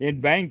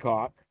in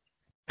Bangkok,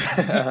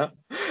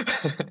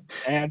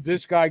 and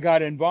this guy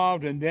got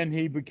involved, and then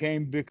he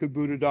became Bhikkhu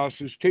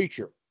Buddhadasa's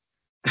teacher.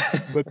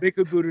 But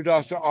Bhikkhu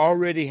Buddhadasa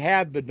already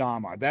had the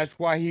Dhamma. That's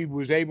why he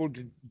was able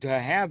to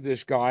have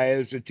this guy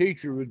as a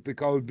teacher, was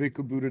because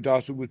Bhikkhu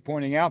Buddhadasa was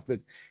pointing out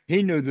that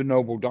he knew the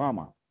noble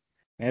Dhamma.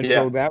 And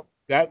so Yeah.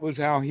 that was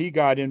how he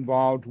got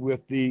involved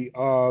with the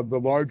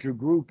larger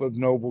group of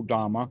noble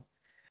Dhamma.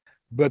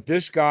 But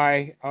this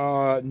guy,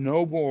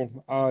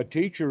 noble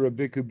teacher of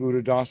Bhikkhu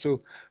Buddhadasa,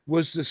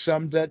 was the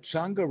Samdet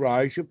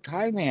Sangharaj of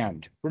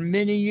Thailand for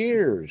many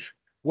years.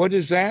 What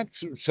is that?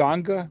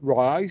 Sangha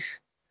Raj,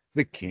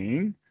 the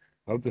king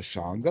of the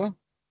Sangha?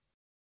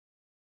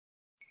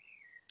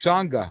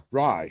 Sangha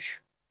Raj.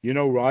 You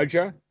know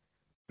Raja?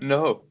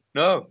 No.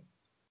 No.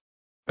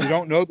 You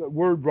don't know the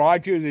word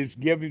Raja is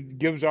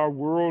gives our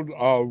world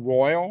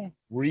royal,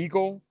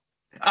 regal.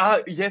 Ah,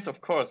 yes, of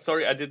course.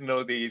 Sorry, I didn't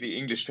know the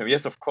English term.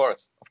 Yes, of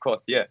course. Of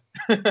course. Yeah.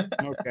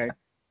 Okay.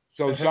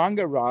 So Uh-huh.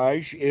 Sangha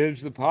Raj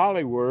is the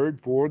Pali word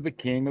for the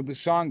king of the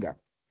Sangha.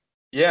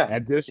 Yeah.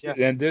 And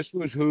Yeah. this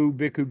was who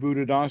Bhikkhu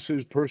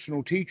Buddhadasa's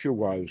personal teacher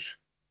was.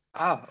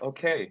 Ah,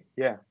 okay.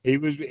 Yeah. He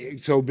was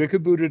so Bhikkhu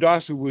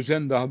Buddhadasa was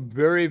in the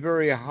very,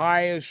 very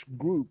highest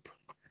group,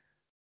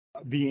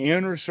 the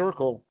inner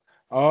circle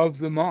of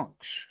the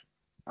monks.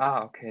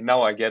 Ah, okay.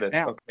 Now I get it.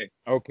 Now, Okay.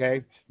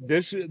 okay,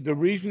 this is the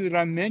reason that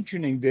I'm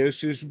mentioning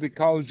this is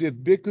because if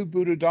Bhikkhu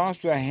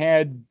Buddhadasa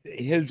had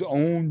his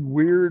own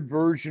weird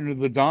version of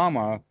the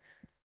Dhamma,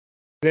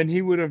 then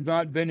he would have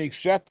not been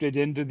accepted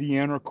into the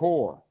inner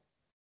core.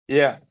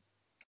 Yeah.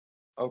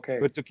 Okay.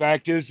 But the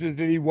fact is that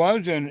he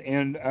was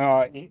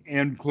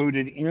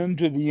included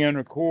into the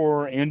inner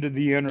core, into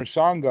the inner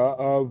Sangha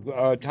of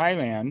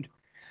Thailand,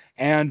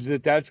 and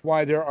that's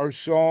why there are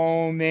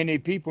so many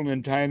people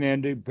in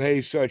Thailand who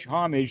pay such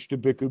homage to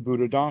Bhikkhu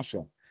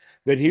Buddhadasa.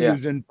 That he Yeah.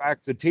 was, in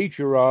fact, the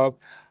teacher of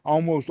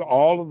almost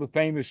all of the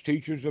famous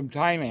teachers of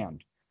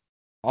Thailand.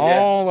 Yeah.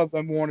 All of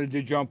them wanted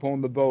to jump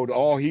on the boat.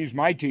 Oh, he's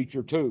my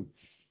teacher too.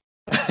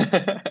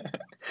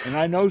 And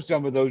I know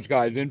some of those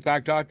guys. In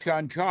fact,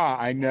 Achan Cha,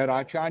 I met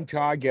Achan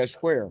Cha, guess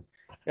where?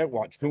 At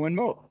Watch Two and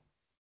Mo.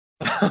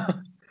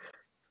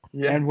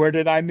 Yeah. And where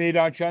did I meet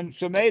Achan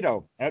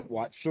Samedo? At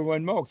Watsu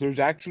and Moke. There's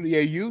actually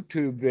a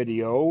YouTube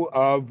video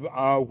of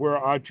where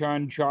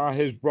Achan Cha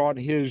has brought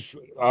his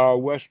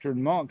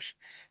Western monks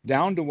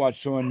down to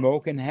Watsu and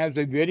Moke and has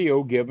a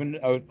video given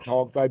a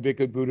talk by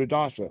Bhikkhu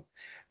Buddhadasa.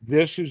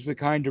 This is the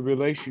kind of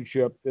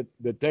relationship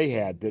that they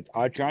had, that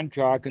Achan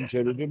Cha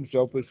considered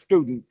himself a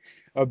student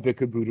of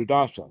Bhikkhu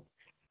Buddhadasa.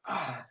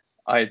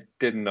 I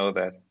didn't know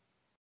that.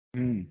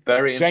 Mm.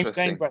 Very Same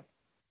thing, interesting. but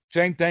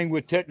same thing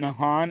with Thich Nhat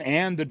Hanh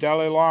and the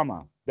Dalai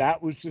Lama.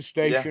 That was the Yeah,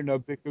 station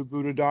of Bhikkhu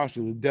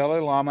Buddhadasa. The Dalai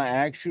Lama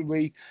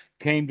actually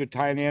came to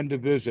Thailand to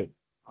visit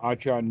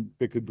Ajahn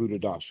Bhikkhu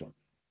Buddhadasa.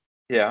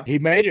 yeah. He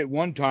made it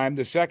one time.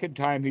 The second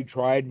time he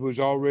tried was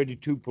already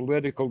too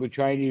political. The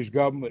Chinese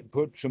government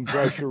put some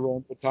pressure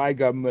on the Thai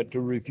government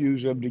to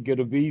refuse him to get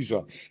a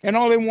visa. And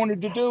all they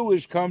wanted to do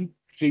was come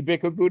see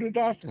Bhikkhu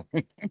Buddhadasa.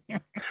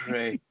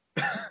 Great.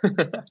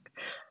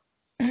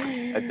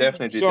 I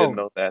definitely didn't So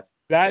know that.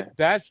 Yeah,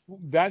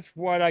 that's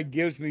what I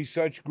gives me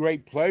such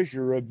great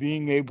pleasure of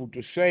being able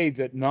to say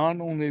that not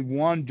only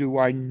one do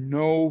I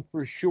know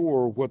for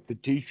sure what the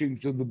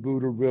teachings of the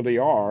Buddha really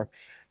are,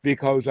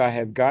 because I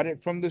have got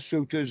it from the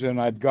suttas and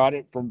I've got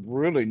it from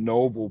really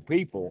noble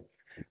people,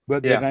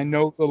 but that yeah, I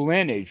know the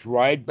lineage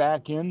right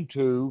back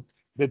into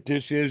that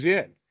this is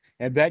it.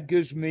 And that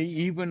gives me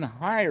even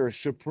higher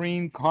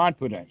supreme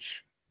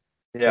confidence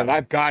yeah. that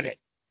I've got it.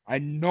 I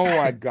know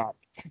I've got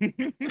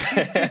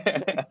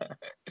it.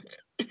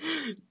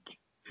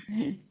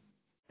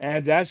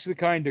 And that's the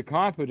kind of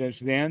confidence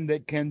then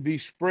that can be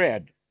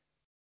spread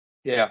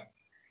Yeah,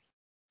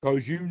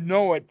 because you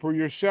know it for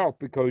yourself,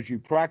 because you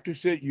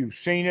practice it, you've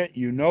seen it,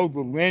 you know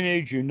the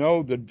lineage, you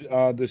know the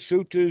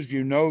suttas,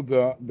 you know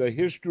the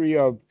history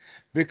of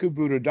Bhikkhu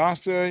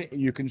Buddhadasa.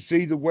 You can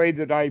see the way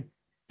that I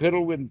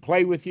fiddle and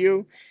play with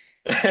you,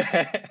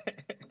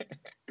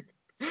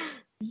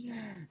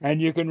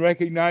 and you can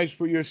recognize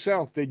for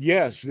yourself that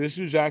yes, this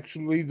is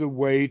actually the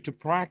way to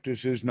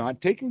practice, is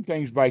not taking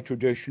things by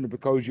tradition or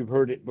because you've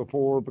heard it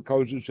before,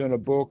 because it's in a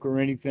book or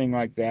anything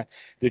like that,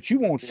 that you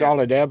want yeah,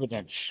 solid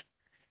evidence.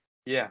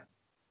 yeah.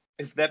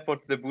 Is that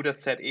what the Buddha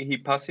said?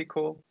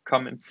 Ehipassiko,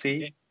 come and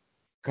see.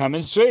 Come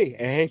and see.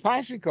 Hey,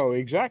 Pasico,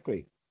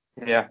 exactly.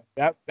 Yeah,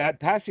 That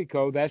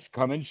Pasico, that's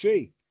come and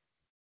see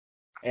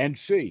and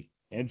see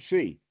and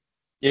see.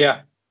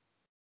 yeah.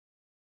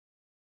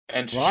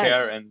 And Right.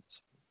 share and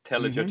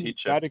tell it your Mm-hmm.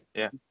 teacher. Gotta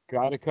Yeah,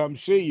 gotta come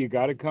see. You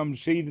gotta come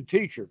see the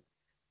teacher.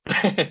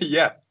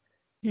 yeah,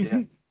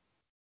 yeah.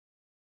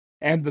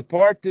 And the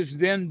part that's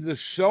then the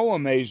so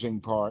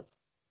amazing part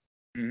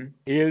Mhm.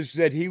 is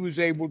that he was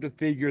able to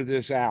figure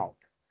this out,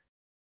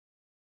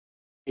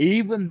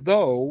 even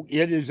though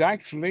it is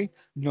actually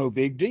no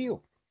big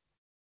deal.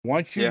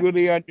 Once you Yeah,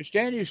 really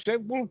understand it, you say,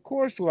 well, of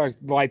course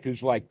life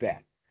is like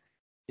that.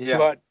 yeah,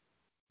 But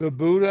the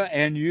Buddha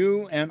and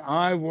you and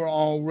I were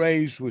all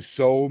raised with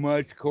so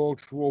much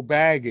cultural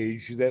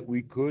baggage that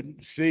we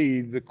couldn't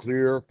see the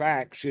clear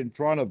facts in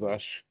front of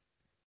us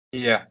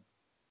yeah.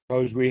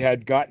 because we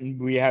had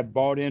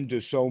bought into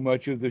so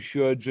much of the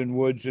shoulds and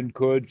woulds and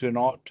coulds and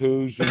ought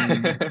tos,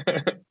 and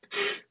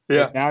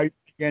Yeah, but now you're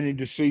beginning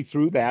to see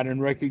through that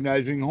and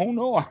recognizing, oh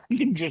no, I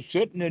can just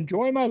sit and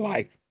enjoy my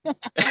life.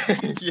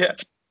 yeah.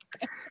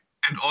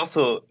 And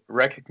also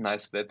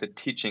recognize that the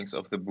teachings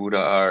of the Buddha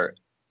are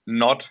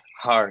not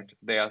hard.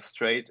 They are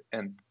straight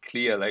and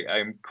clear. Like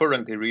I'm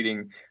currently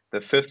reading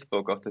the fifth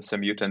book of the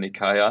Samyutta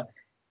Nikaya,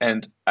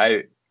 and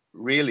I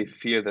really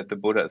feel that the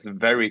Buddha is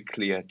very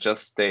clear,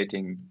 just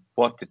stating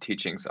what the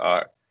teachings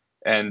are.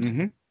 And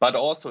Hmm. but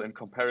also in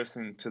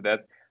comparison to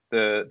that,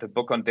 the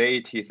book on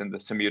deities in the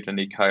Samyutta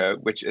Nikaya,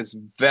 which is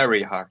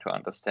very hard to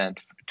understand.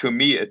 To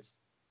me, it's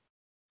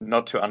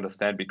not to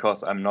understand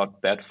because I'm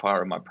not that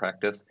far in my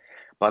practice,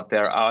 but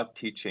there are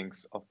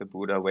teachings of the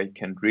Buddha where you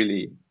can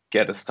really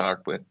get a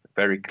start with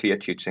very clear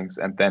teachings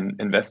and then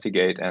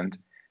investigate and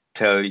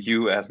tell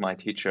you as my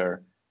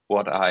teacher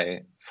what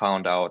I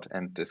found out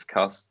and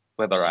discuss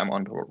whether I'm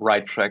on the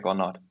right track or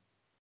not.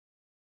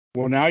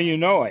 Well, now you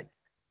know it.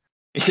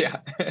 Yeah.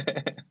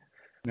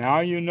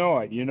 Now you know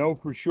it. You know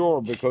for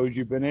sure because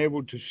you've been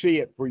able to see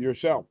it for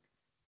yourself.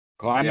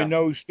 Climbing Yeah.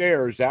 those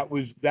stairs, that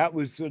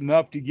was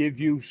enough to give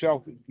you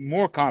self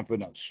more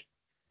confidence.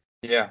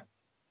 Yeah.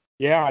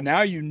 Yeah,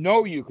 now you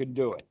know you can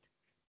do it.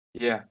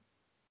 Yeah.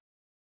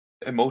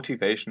 A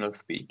motivational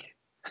speak,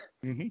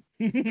 Mhm.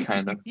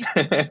 kind of.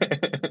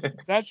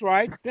 That's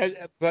right.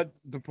 But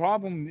the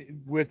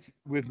problem with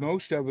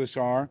most of us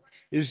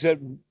is that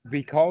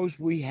because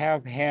we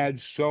have had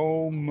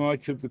so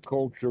much of the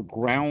culture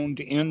ground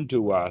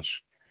into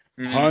us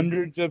Mm,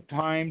 hundreds of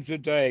times a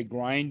day,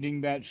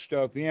 grinding that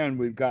stuff in,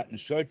 we've gotten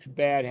such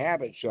bad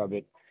habits of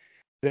it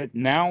that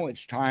now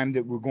it's time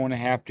that we're going to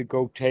have to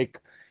go take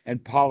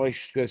and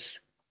polish this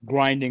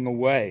grinding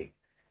away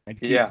and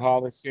keep yeah.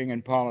 polishing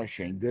and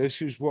polishing.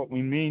 This is what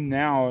we mean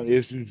now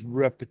is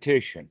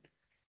repetition,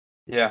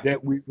 Yeah.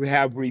 that we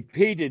have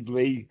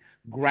repeatedly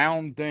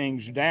ground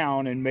things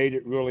down and made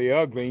it really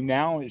ugly.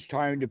 Now it's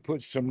time to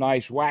put some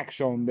nice wax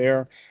on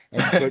there.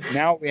 And but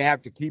now we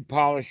have to keep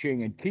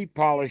polishing and keep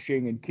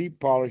polishing and keep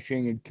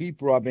polishing and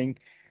keep rubbing,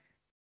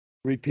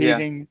 Yeah.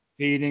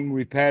 repeating,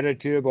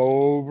 repetitive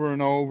over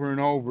and over and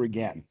over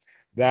again.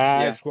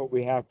 Yeah. That's what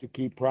we have to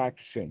keep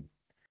practicing.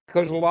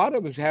 Because a lot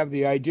of us have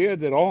the idea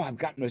that, oh, I've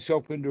gotten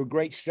myself into a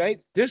great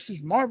state. This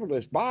is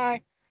marvelous.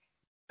 Bye.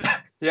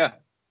 Yeah.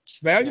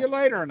 Smell Yeah. you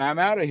later, and I'm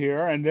out of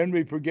here. And then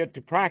we forget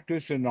to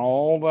practice, and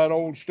all that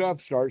old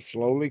stuff starts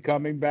slowly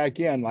coming back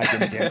in, like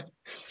intent.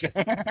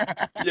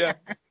 Yeah.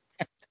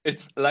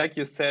 It's like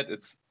you said,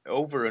 it's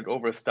over and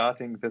over,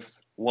 starting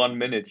this 1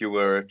 minute you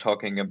were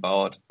talking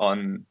about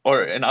on,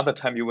 or another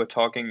time you were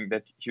talking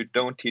that you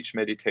don't teach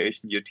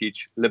meditation, you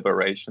teach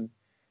liberation.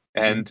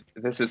 Mhm. And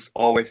this is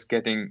always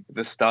getting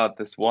the start,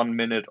 this 1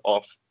 minute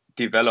of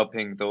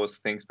developing those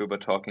things we were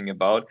talking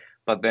about.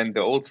 But then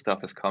the old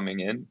stuff is coming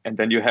in, and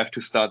then you have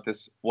to start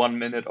this 1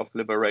 minute of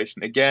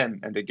liberation again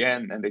and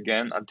again and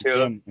again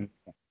until Again,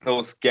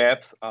 those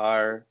gaps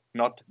are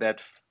not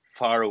that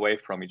far away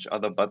from each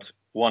other, but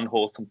one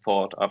wholesome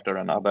thought after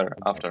another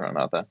after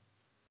another.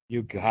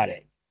 you got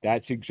it.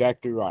 That's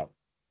exactly right.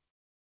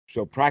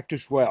 So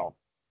practice well.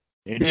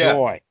 Yeah.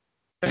 Enjoy.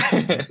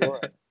 Enjoy.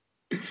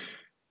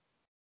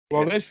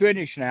 Well, Yeah. let's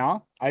finish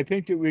now. I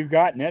think that we've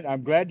gotten it.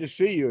 I'm glad to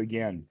see you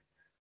again.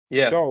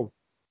 Yeah, So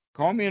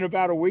call me in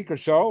about a week or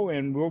so,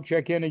 and we'll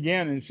check in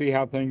again and see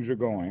how things are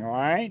going. All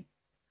right.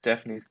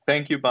 definitely.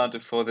 Thank you, Bante,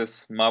 for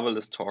this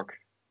marvelous talk.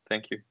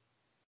 Thank you.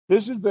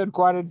 This has been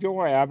quite a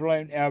joy.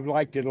 I've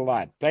liked it a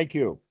lot. Thank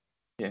you.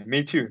 Yeah,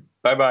 me too.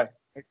 Bye bye.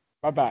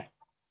 Bye bye.